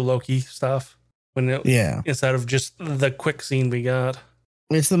vote for Loki stuff instead of just the quick scene we got.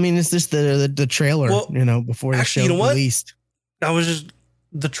 It's just the trailer, before the show released. That was just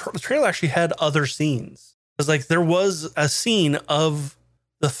the trailer actually had other scenes. Because like there was a scene of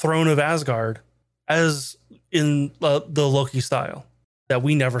the throne of Asgard as in the Loki style that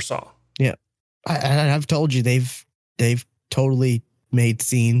we never saw. Yeah, I've told you they've totally made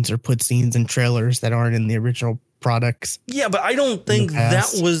scenes or put scenes in trailers that aren't in the original products. Yeah, but I don't think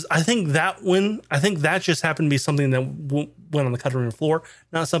that was. I think that just happened to be something that went on the cutting room floor,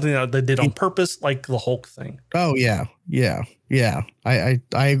 not something that they did on purpose, like the Hulk thing. Oh yeah. I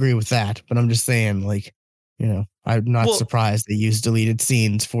agree with that, but I'm just saying, like, I'm not surprised they used deleted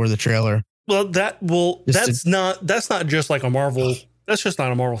scenes for the trailer. Well, that's not just like a Marvel. That's just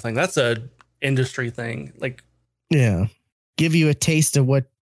not a Marvel thing. That's a industry thing. Like, yeah, give you a taste of what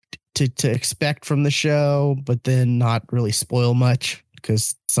to expect from the show, but then not really spoil much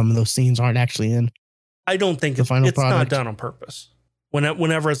because some of those scenes aren't actually in. I don't think it's not done on purpose.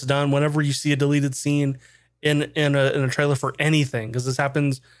 Whenever it's done, whenever you see a deleted scene in a trailer for anything, because this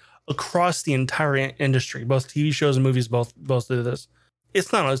happens across the entire industry, both TV shows and movies, both do this.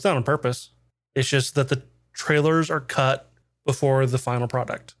 It's not on purpose. It's just that the trailers are cut before the final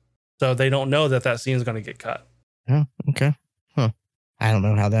product, so they don't know that scene is going to get cut. Yeah. Okay. Huh. I don't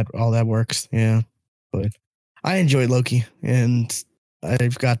know how all that works. Yeah, but I enjoyed Loki, and I'm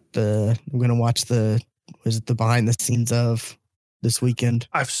going to watch the behind the scenes of this weekend.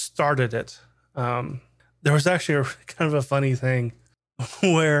 I've started it. There was actually kind of a funny thing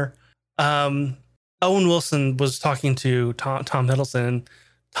where Owen Wilson was talking to Tom Hiddleston.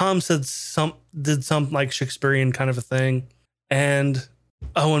 Tom did some like Shakespearean kind of a thing, and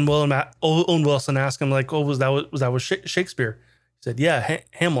Owen Wilson asked him like, "Oh, was that Shakespeare?" He said, "Yeah,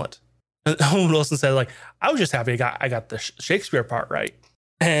 Hamlet." And Owen Wilson said, "Like, I was just happy I got the Shakespeare part right."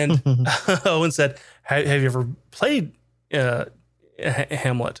 And Owen said, "Have you ever played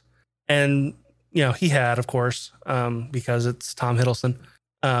Hamlet?" And he had, of course, because it's Tom Hiddleston.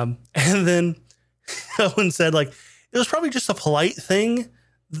 And then Owen said, like, it was probably just a polite thing,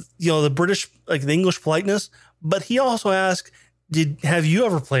 the British, like the English politeness. But he also asked, have you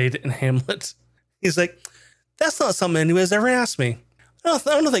ever played in Hamlet? He's like, that's not something anyone's ever asked me. I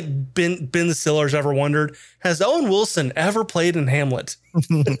don't think Ben Stiller's ever wondered, has Owen Wilson ever played in Hamlet?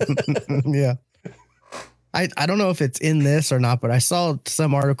 Yeah. I don't know if it's in this or not, but I saw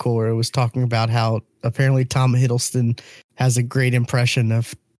some article where it was talking about how apparently Tom Hiddleston has a great impression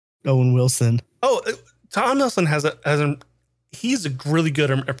of Owen Wilson. Oh, Tom Hiddleston he's a really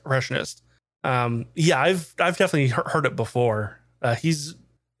good impressionist. Yeah, I've definitely heard it before.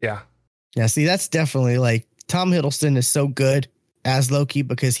 Yeah. See, that's definitely like Tom Hiddleston is so good as Loki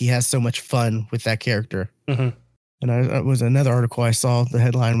because he has so much fun with that character. Mm-hmm. And it was another article I saw. The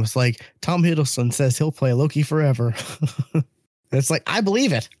headline was like, Tom Hiddleston says he'll play Loki forever. It's like, I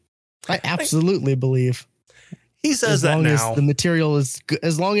believe it. I absolutely believe. He says that now. As the material is good,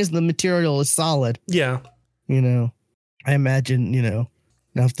 as long as the material is solid. Yeah. I imagine, now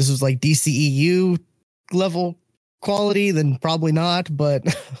if this was like DCEU level quality, then probably not. But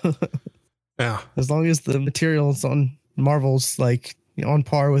yeah, as long as the materials on Marvel's like on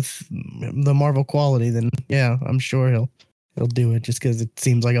par with the Marvel quality, then yeah, I'm sure he'll do it just because it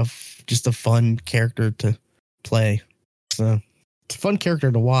seems like just a fun character to play. So it's a fun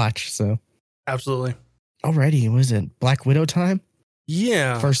character to watch. So absolutely. Alrighty, was it Black Widow time?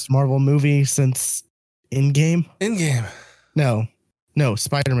 Yeah. First Marvel movie since Endgame? No,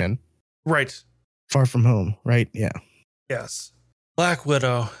 Spider-Man. Right. Far From Home, right? Yeah. Yes. Black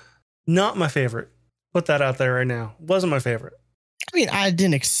Widow. Not my favorite. Put that out there right now. Wasn't my favorite. I mean, I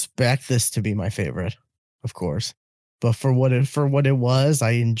didn't expect this to be my favorite, of course. But for what it was,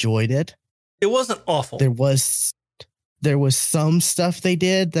 I enjoyed it. It wasn't awful. There was some stuff they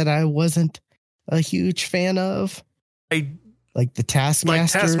did that I wasn't a huge fan of. Like the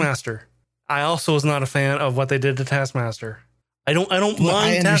Taskmaster. I also was not a fan of what they did to Taskmaster. I don't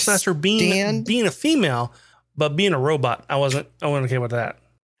mind Taskmaster being a female, but being a robot, I wasn't okay with that.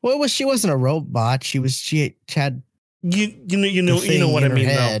 Well, she wasn't a robot. She had you know what I mean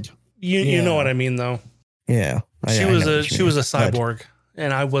though. You know what I mean though. Yeah. She I was know a what you mean, but cyborg,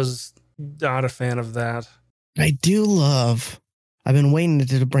 and I was not a fan of that. I do love. I've been waiting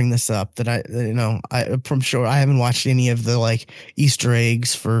to bring this up that from sure I haven't watched any of the like Easter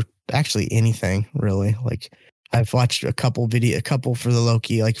eggs for actually anything really. Like I've watched a couple for the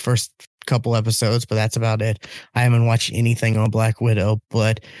Loki, like first couple episodes, but that's about it. I haven't watched anything on Black Widow,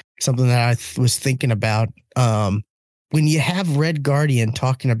 but something that I was thinking about, when you have Red Guardian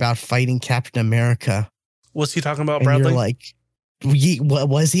talking about fighting Captain America, Was he talking about and Bradley? you're like, what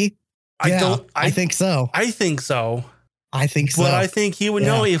was he? I think so. I think so. I think so. But I think he would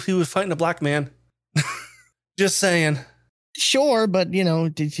know if he was fighting a black man. Just saying. Sure, but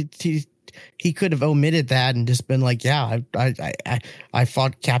he could have omitted that and just been like, yeah, I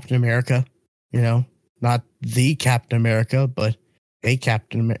fought Captain America, not the Captain America, but a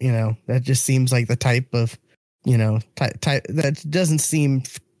Captain, that just seems like the type of, type that doesn't seem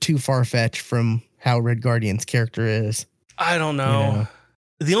too far fetched from how Red Guardian's character is. I don't know.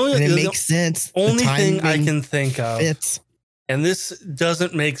 It makes sense. Only thing I can think of fits. And this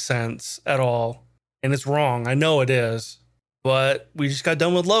doesn't make sense at all. And it's wrong. I know it is. But we just got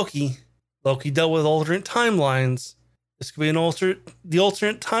done with Loki. Loki dealt with alternate timelines. This could be the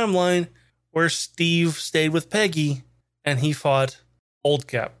alternate timeline where Steve stayed with Peggy and he fought Old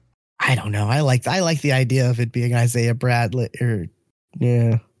Cap. I don't know. I like the idea of it being Isaiah Bradley.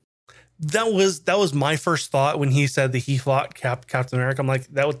 Yeah. That was my first thought when he said that he fought Captain America. I'm like,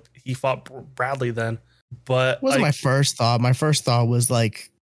 he fought Bradley then. But it wasn't my first thought. My first thought was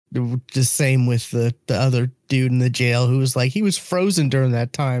like the same with the other dude in the jail who was like, he was frozen during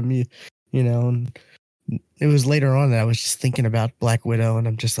that time. And it was later on that I was just thinking about Black Widow, and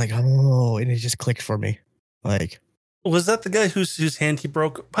I'm just like, oh, and it just clicked for me. Like, was that the guy whose hand he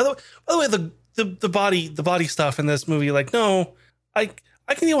broke? By the way, the body stuff in this movie, like, no, I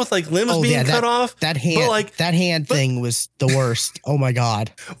can deal with like limbs being cut off. That hand thing was the worst. Oh my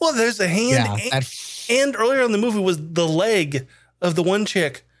God. Well, there's a hand, and earlier in the movie was the leg of the one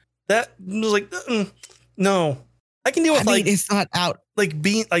chick. That was like, no, I can deal with it's not out, like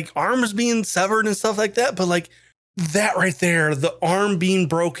being like arms being severed and stuff like that, but like that right there, the arm being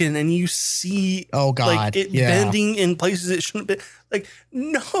broken, and you see, oh God, like it bending in places it shouldn't be. Like,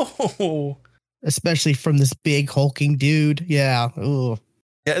 no, especially from this big hulking dude. Yeah. Ooh.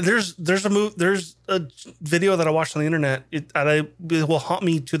 Yeah, there's a video that I watched on the internet. It will haunt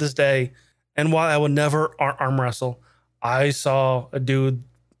me to this day. And while I would never arm wrestle, I saw a dude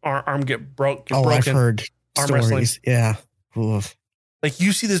arm get broken. I've heard arm stories. Wrestling. Yeah, oof. Like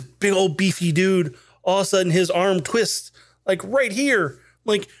you see this big old beefy dude, all of a sudden his arm twists like right here.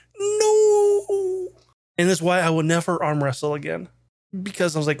 Like no, and that's why I will never arm wrestle again,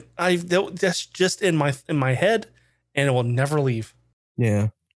 because I was like, that's just in my head, and it will never leave. Yeah.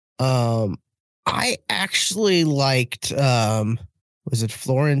 I actually liked, was it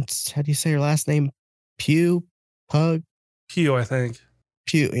Florence? How do you say her last name? Pugh, I think.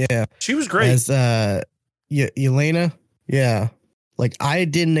 Pugh. Yeah. She was great. As, Yelena. Yeah. Like I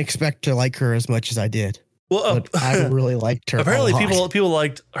didn't expect to like her as much as I did. Well, but I really liked her. Apparently people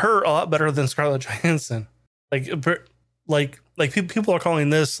liked her a lot better than Scarlett Johansson. Like people are calling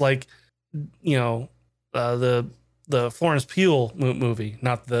this like, the Florence Pugh movie,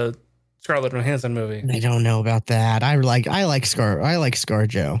 not the Scarlett Johansson movie. I don't know about that. I like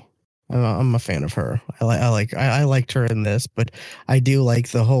ScarJo. I'm a fan of her. I liked her in this, but I do like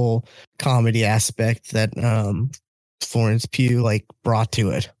the whole comedy aspect that Florence Pugh like brought to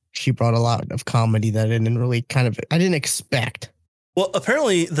it. She brought a lot of comedy that I didn't expect. Well,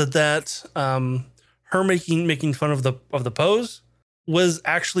 apparently that her making fun of the pose was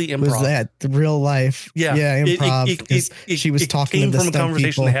actually improv. Was that the real life? Yeah, improv. She was talking came to from a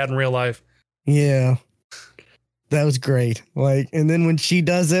conversation people they had in real life. Yeah, that was great. Like, and then when she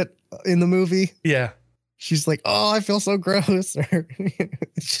does it in the movie, yeah, she's like, "Oh, I feel so gross."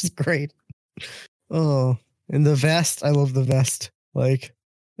 It's just great. Oh, and the vest, I love the vest. Like,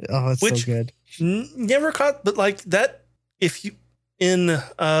 oh, it's so good. Never caught, but like that. If you in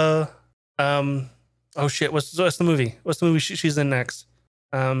oh shit! What's the movie? What's the movie she's in next?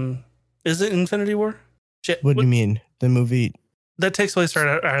 Is it Infinity War? Shit. What do you mean? The movie that takes place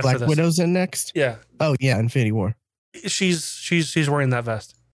right after Black this. Widow's in next? Yeah. Oh yeah, Infinity War. She's wearing that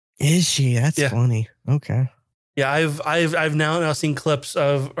vest. Is she? That's funny. Okay. Yeah, I've now seen clips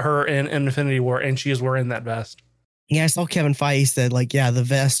of her in Infinity War, and she is wearing that vest. Yeah, I saw Kevin Feige said like, yeah, the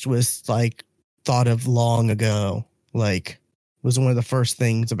vest was like thought of long ago. Like, was one of the first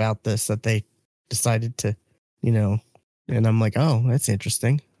things about this that they decided to, and I'm like, oh, that's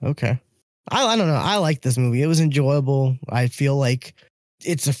interesting. Okay. I don't know. I like this movie. It was enjoyable. I feel like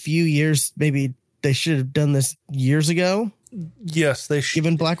it's a few years, maybe have done this years ago. Yes, they should.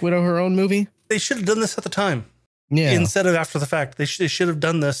 Given Black Widow her own movie. They should have done this at the time. Yeah. Instead of after the fact. They should have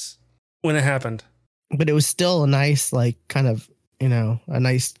done this when it happened. But it was still a nice, like, kind of, you know, a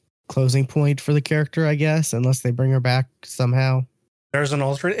nice closing point for the character, I guess, unless they bring her back somehow. There's an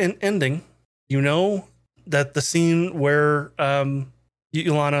alternate ending. You know that the scene where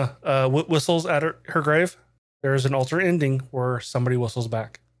Yolana whistles at her grave, there's an alternate ending where somebody whistles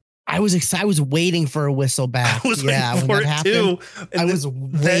back. I was excited. I was waiting for a whistle back. I was waiting for it happened, too. I was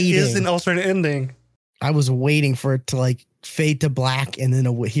waiting. That is an alternate ending. I was waiting for it to like fade to black and then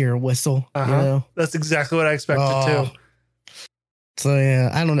hear a whistle. You know? That's exactly what I expected too. So yeah,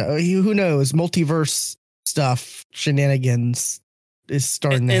 I don't know. Who knows? Multiverse stuff, shenanigans is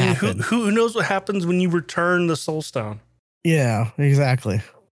starting to happen. Who knows what happens when you return the Soul Stone? Yeah, exactly.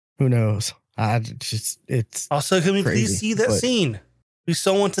 Who knows? It's also, can we crazy, please see that scene? We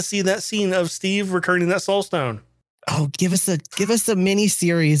so want to see that scene of Steve returning that Soul Stone. Oh, give us a mini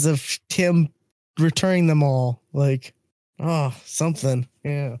series of Tim returning them all. Like, oh, something.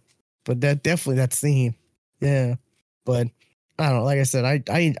 Yeah. But that scene. Yeah. But I don't know. Like I said,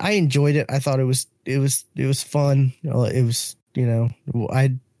 I enjoyed it. I thought it was fun. It was, you know,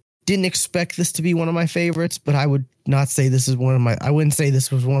 I didn't expect this to be one of my favorites, but I would not say this is I wouldn't say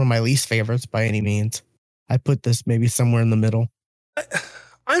this was one of my least favorites by any means. I put this maybe somewhere in the middle.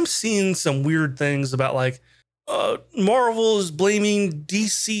 I'm seeing some weird things about like Marvel is blaming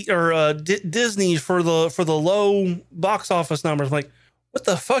DC or Disney for the low box office numbers. I'm like, what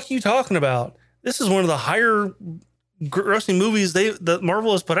the fuck are you talking about? This is one of the higher grossing movies that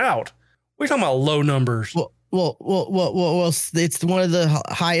Marvel has put out. We're talking about low numbers. Well, it's one of the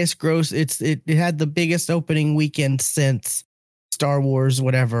highest gross. It had the biggest opening weekend since Star Wars,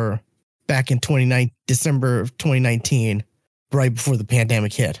 whatever, back in December of 2019, right before the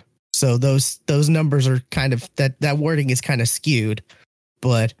pandemic hit. So those numbers are kind of that wording is kind of skewed,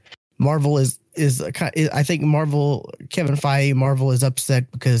 but Marvel is I think Kevin Feige, Marvel is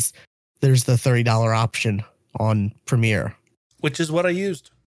upset because there's the $30 option on Premiere, which is what I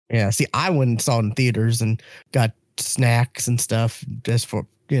used. Yeah. See, I went and saw it in theaters and got snacks and stuff just for,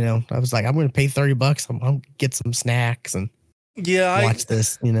 you know, I was like, I'm going to pay $30. I'm going to get some snacks and watch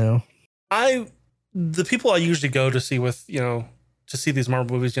this, you know. The people I usually go to see with, you know, to see these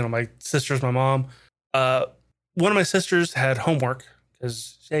Marvel movies, you know, my sisters, my mom, one of my sisters had homework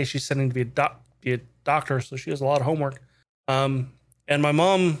because, hey, she's studying to be a doctor. So she has a lot of homework. And my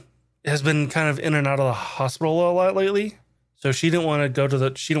mom has been kind of in and out of the hospital a lot lately. So she didn't want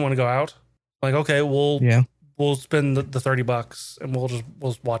to she didn't want to go out. Like, okay, we'll spend the $30 and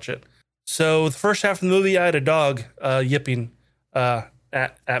we'll watch it. So the first half of the movie, I had a dog yipping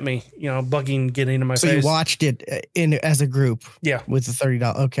at me, you know, bugging, getting into my face. So you watched it as a group, yeah, with the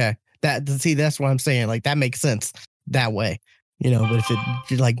 $30. Okay, that's what I'm saying. Like that makes sense that way, you know. But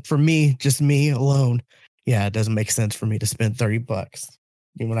if it like for me, just me alone, yeah, it doesn't make sense for me to spend $30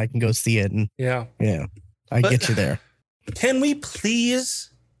 when I can go see it. And yeah, I get you there. Can we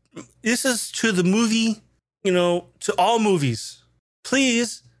please? This is to the movie, you know, to all movies.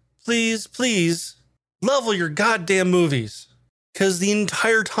 Please, please, please level your goddamn movies. Because the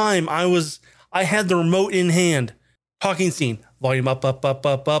entire time I had the remote in hand. Talking scene, volume up, up, up,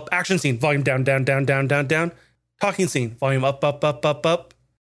 up, up. Action scene, volume down, down, down, down, down, down. Talking scene, volume up, up, up, up, up.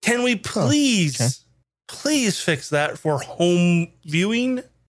 Can we please fix that for home viewing?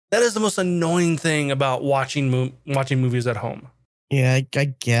 That is the most annoying thing about watching movies at home. Yeah, I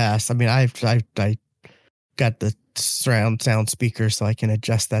guess. I mean, I got the surround sound speaker, so I can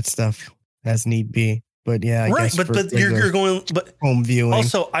adjust that stuff as need be. But yeah, I guess but you're going, but home viewing.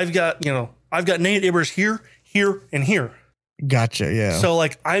 Also, I've got neighbors here, and here. Gotcha. Yeah. So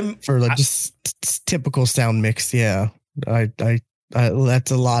like just typical sound mix. Yeah. I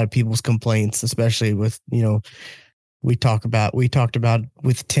that's a lot of people's complaints, especially with, you know, we talked about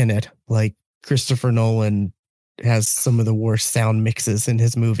with Tenet, like Christopher Nolan has some of the worst sound mixes in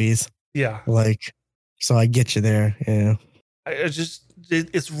his movies. Yeah. Like, so I get you there. Yeah.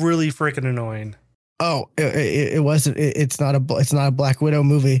 It's really freaking annoying. Oh, it wasn't. It's not a Black Widow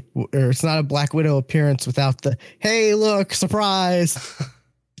movie, or it's not a Black Widow appearance without the hey, look, surprise,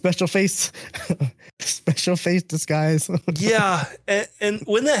 special face disguise. Yeah, and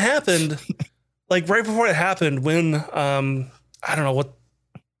when that happened, like right before it happened, when I don't know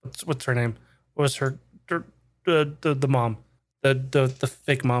what's her name? What was her the mom, the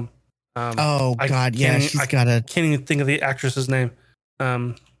fake mom? Oh God, yeah, I can't even think of the actress's name.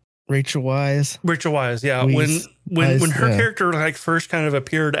 Rachel Weisz, yeah. When her character like first kind of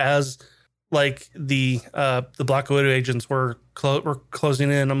appeared as like the Black Widow agents were closing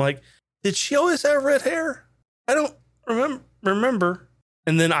in, I'm like, did she always have red hair? I don't remember.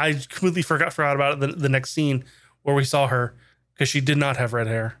 And then I completely forgot about it the next scene where we saw her, because she did not have red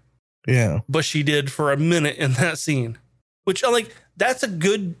hair. Yeah. But she did for a minute in that scene, which I'm like, that's a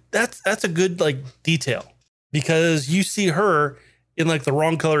good like detail, because you see her in like the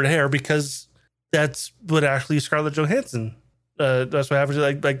wrong colored hair, because that's what actually Scarlett Johansson, that's what happens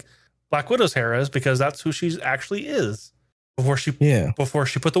like Black Widow's hair is, because that's who she actually is before she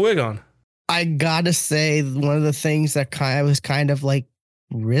put the wig on. I gotta say, one of the things that I was kind of like,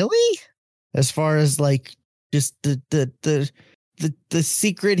 really, as far as like just the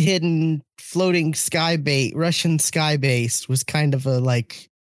secret hidden floating Russian sky base was kind of a like,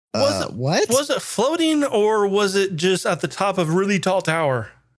 what was it floating, or was it just at the top of a really tall tower?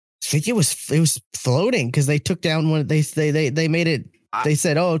 I think it was floating, because they took down one. They made it. They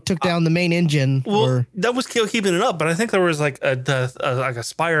said, "Oh, took down the main engine." Well, that was keeping it up, but I think there was like a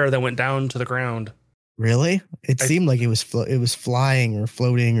spire that went down to the ground. Really? It seemed like it was flying or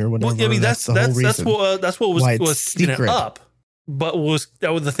floating or whatever. Well, I mean, that's what was keeping it up. But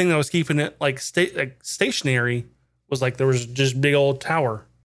that was the thing that was keeping it like stationary, was like there was just big old tower.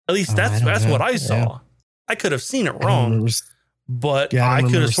 At least that's what I saw. Yeah. I could have seen it wrong, but I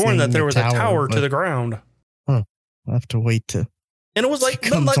could have sworn that there was a tower to the ground. Huh. I'll have to wait to. And it was like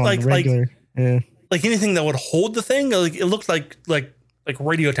anything that would hold the thing. Like it looked like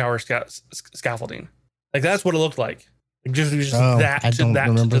radio tower scaffolding. Like that's what it looked like. Like just that to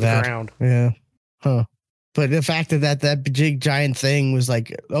the ground. Yeah. Huh. But the fact that big giant thing was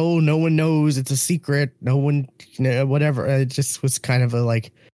like, oh, no one knows, it's a secret. No one, whatever. It just was kind of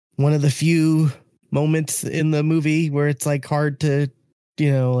like one of the few moments in the movie where it's like hard to,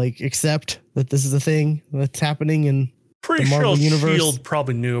 like accept that this is a thing that's happening in pretty the Marvel sure universe. Shield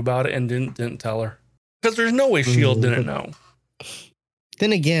probably knew about it and didn't tell her, because there's no way Shield didn't know.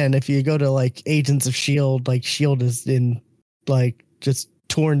 Then again, if you go to like Agents of Shield, like Shield is in like just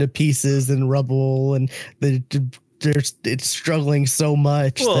torn to pieces and rubble, and it's struggling so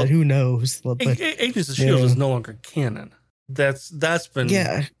much that who knows. But Agents of Shield is no longer canon. That's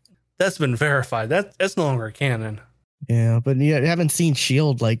been verified. That's no longer canon. Yeah, but you haven't seen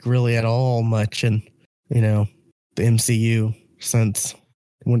Shield like really at all much in the MCU since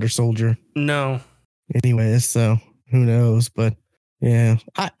Winter Soldier. No. Anyways, so who knows? But yeah,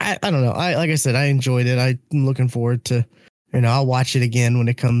 I don't know. Like I said, I enjoyed it. I'm looking forward to, I'll watch it again when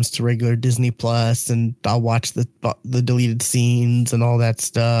it comes to regular Disney Plus, and I'll watch the deleted scenes and all that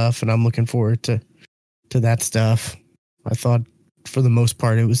stuff. And I'm looking forward to that stuff. I thought for the most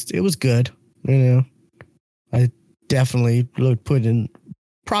part it was good. I definitely would put in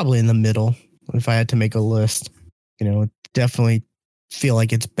probably in the middle if I had to make a list. Definitely feel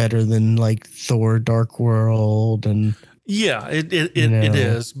like it's better than like Thor: Dark World and. Yeah, it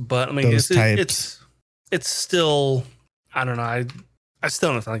is, but I mean, it's still, I don't know. I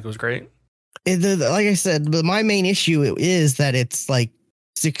still don't think it was great. Like I said, but my main issue is that it's like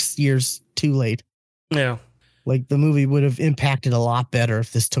 6 years too late. Yeah, like the movie would have impacted a lot better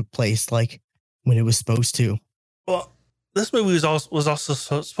if this took place like when it was supposed to. Well, this movie was also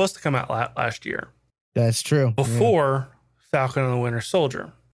supposed to come out last year. That's true. Before Falcon and the Winter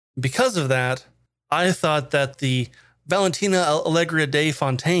Soldier. Because of that, I thought that the Valentina Allegra de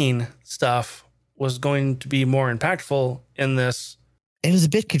Fontaine stuff was going to be more impactful in this. It was a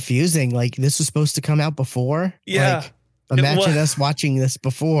bit confusing. Like this was supposed to come out before. Yeah. Like, imagine us watching this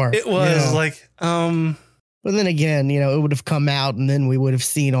before. It was But then again, it would have come out and then we would have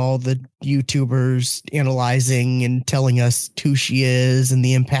seen all the YouTubers analyzing and telling us who she is and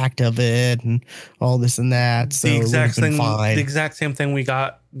the impact of it and all this and that. So the exact same thing we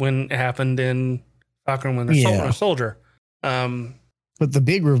got when it happened in Falcon and Winter Soldier. But the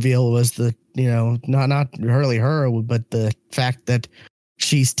big reveal was not really her, but the fact that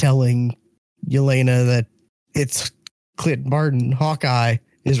she's telling Yelena that it's Clint Barton, Hawkeye,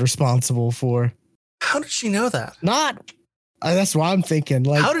 is responsible for. How did she know that? That's what I'm thinking.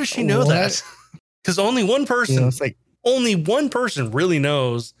 Like, how does she know that? Because only one person, only one person really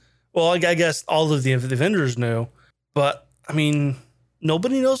knows. Well, I guess all of the Avengers know, but I mean,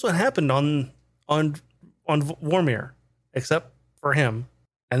 nobody knows what happened on Vormir except for him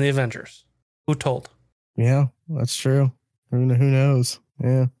and the Avengers. Who told? Yeah, that's true. Who knows?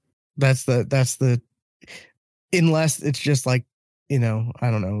 Yeah, that's the. Unless it's just like. I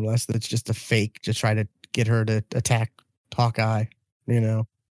don't know, unless it's just a fake to try to get her to attack Hawkeye,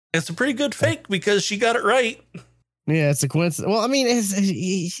 It's a pretty good fake because she got it right. Yeah, it's a coincidence. Well, I mean,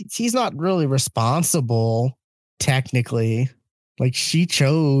 he's not really responsible, technically. Like, he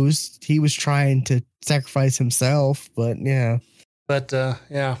was trying to sacrifice himself, but yeah. But,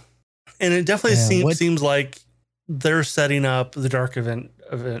 yeah. And it definitely Yeah, seems like they're setting up the Dark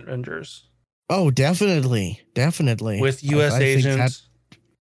Avengers Oh, definitely. with U.S. I think that,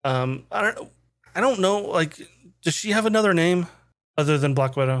 Agent. I don't know. Like, does she have another name other than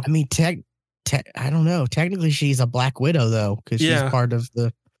Black Widow? I mean, I don't know. Technically, she's a Black Widow though, because she's Yeah, part of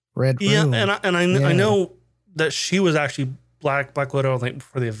the Red yeah, Room. I Yeah. know that she was actually Black Widow like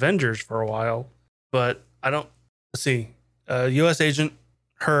for the Avengers for a while, but I don't. Let's see. U.S. Agent,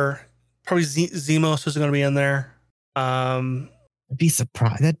 her probably Zemo is going to be in there. I'd be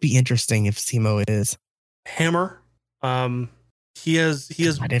surprised. That'd be interesting if Zemo is. Hammer. He has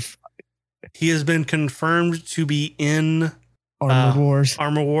God, if he has been confirmed to be in Armor Wars.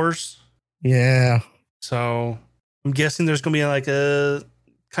 Armor Wars. Yeah. So I'm guessing there's going to be like a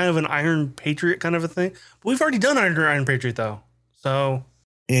kind of an Iron Patriot kind of a thing. But we've already done Iron Patriot though. So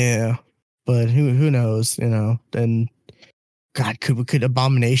Yeah. But who knows? You know. Then, God, could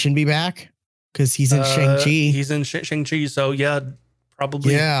Abomination be back? Because he's in Shang-Chi. He's in Shang-Chi. So yeah,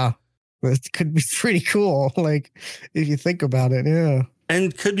 probably. Yeah. It could be pretty cool. Like if you think about it. Yeah.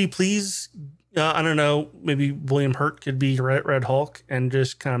 And could be please. I don't know. Maybe William Hurt could be Red Hulk and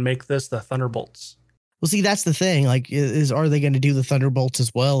just kind of make this the Thunderbolts. Well, see, that's the thing. Like, are they going to do the Thunderbolts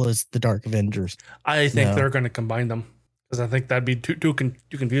as well as the Dark Avengers? I think they're going to combine them because I think that'd be too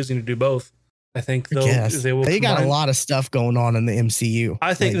confusing to do both. I think they will. They got a lot of stuff going on in the MCU.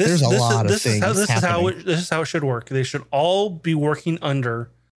 I think like, there's a lot of things. This is how it should work. They should all be working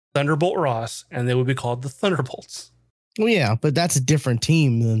under Thunderbolt Ross, and they would be called the Thunderbolts. Well, yeah, but that's a different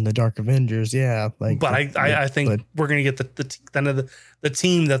team than the Dark Avengers. Yeah, like, but I think we're gonna get the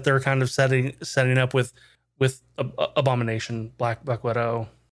team that they're kind of setting up with Abomination, Black Widow,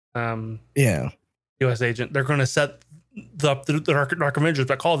 U.S. Agent. They're gonna set the Dark Avengers,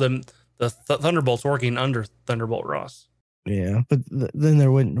 but call them the Thunderbolts, working under Thunderbolt Ross. Yeah, but then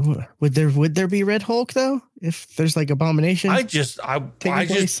there would there be Red Hulk though if there's like Abomination? That's just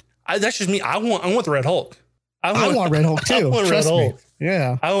me. I want the Red Hulk. I want Red Hulk too. Trust me.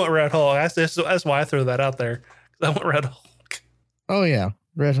 Yeah, I want Red Hulk. That's why I threw that out there. I want Red Hulk. Oh yeah,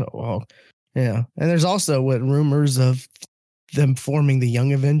 Red Hulk. Yeah, and there's also rumors of them forming the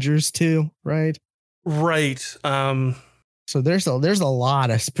Young Avengers too, right? Right. So there's a lot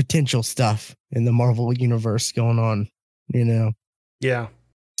of potential stuff in the Marvel universe going on. You know. Yeah.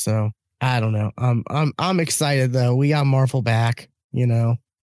 So I don't know. I'm excited though. We got Marvel back. You know,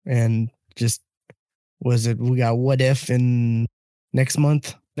 and just. We got What If in next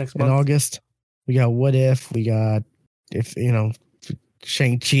month in August. We got What If. We got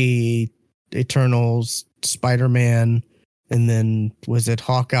Shang-Chi, Eternals, Spider-Man, and then was it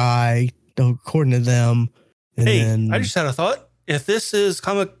Hawkeye? According to them. And then, I just had a thought. If this is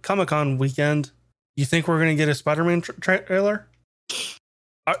Comic-Con weekend, you think we're going to get a Spider-Man trailer?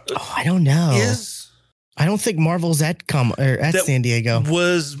 I don't know. I don't think Marvel's at San Diego.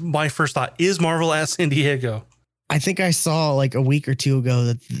 Was my first thought. Is Marvel at San Diego? I think I saw like a week or two ago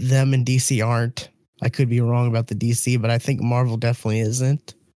that them and DC aren't. I could be wrong about the DC, but I think Marvel definitely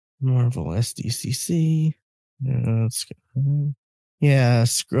isn't. Marvel SDCC. Yeah,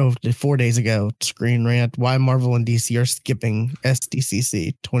 4 days ago, Screen Rant. Why Marvel and DC are skipping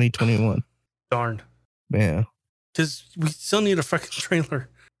SDCC 2021. Darn. Yeah. Because we still need a fucking trailer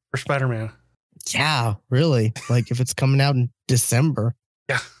for Spider-Man. Yeah, really. Like if it's coming out in December.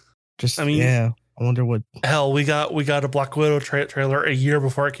 Yeah. I wonder what. Hell, we got a Black Widow trailer a year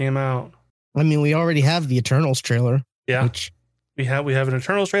before it came out. I mean, we already have the Eternals trailer. Yeah. Which we have an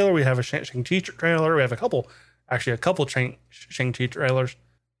Eternals trailer. We have a Shang-Chi trailer. We have a couple Shang-Chi trailers.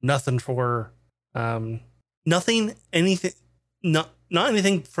 Nothing for anything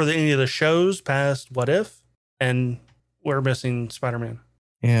for any of the shows past What If, and we're missing Spider-Man.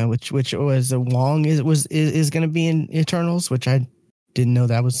 Yeah, which was Wong is going to be in Eternals, which I didn't know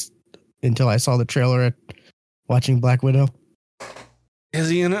that was until I saw the trailer at watching Black Widow. Is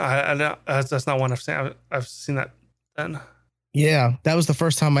he in it? That's not one I've seen. I've seen that then. Yeah, that was the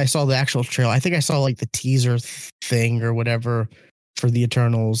first time I saw the actual trailer. I think I saw like the teaser thing or whatever for the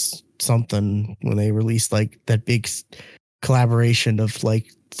Eternals something when they released like that big collaboration of like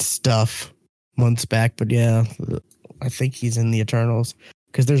stuff months back. But yeah, I think he's in the Eternals.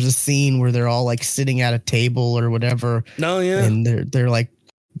 Because there's a scene where they're all like sitting at a table or whatever. No, yeah. And they're like,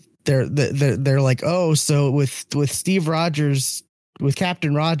 oh, so with Steve Rogers, with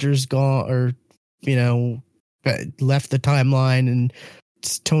Captain Rogers gone, or left the timeline, and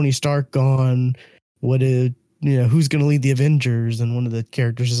Tony Stark gone. Who's going to lead the Avengers? And one of the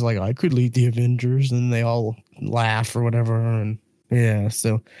characters is like, I could lead the Avengers, and they all laugh or whatever. And yeah,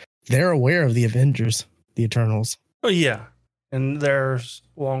 so they're aware of the Avengers, the Eternals. Oh yeah. And there's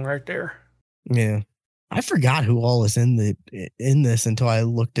Wong right there. Yeah. I forgot who all is in this until I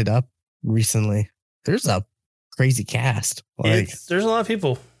looked it up recently. There's a crazy cast. Like, there's a lot of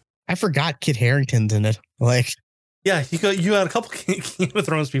people. I forgot Kit Harington's in it. Like, yeah, you had a couple Game of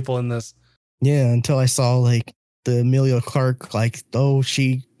Thrones people in this. Yeah, until I saw like the Emilia Clarke, like, oh,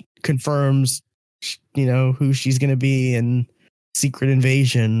 she confirms, who she's gonna be in Secret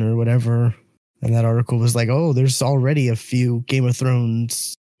Invasion or whatever. And that article was like, oh, there's already a few Game of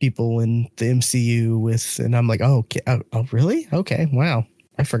Thrones people in the MCU and I'm like, oh, really? Okay, wow,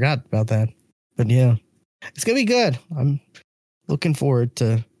 I forgot about that. But yeah, it's gonna be good. I'm looking forward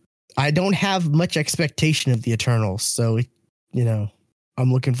to. I don't have much expectation of the Eternals, so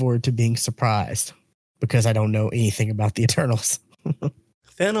I'm looking forward to being surprised because I don't know anything about the Eternals.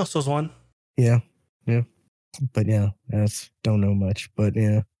 Thanos was one. Yeah. But yeah, I don't know much. But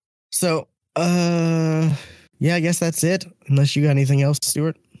yeah. So, yeah, I guess that's it. Unless you got anything else,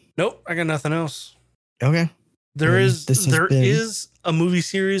 Stuart. Nope, I got nothing else. Okay. There is a movie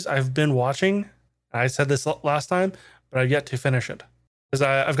series I've been watching. I said this last time, but I've yet to finish it because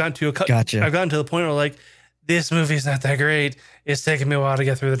I've gotten to Gotcha. I've gotten to the point where like this movie's not that great. It's taking me a while to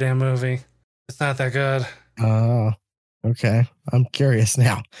get through the damn movie. It's not that good. Oh, okay. I'm curious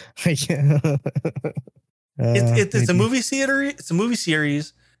now. It's a movie theater. It's a movie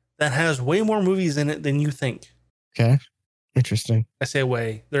series that has way more movies in it than you think. Okay. Interesting. I say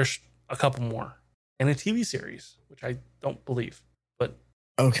way. There's a couple more. And a TV series, which I don't believe. But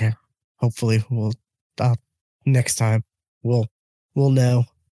okay. Hopefully we'll next time we'll know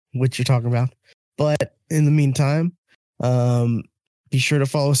what you're talking about. But in the meantime, be sure to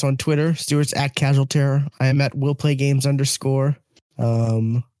follow us on Twitter. Stuart's at Casual Terror. I am at willplaygames_.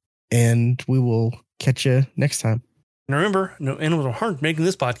 And we will catch you next time. And remember, no animals are harmed making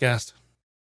this podcast.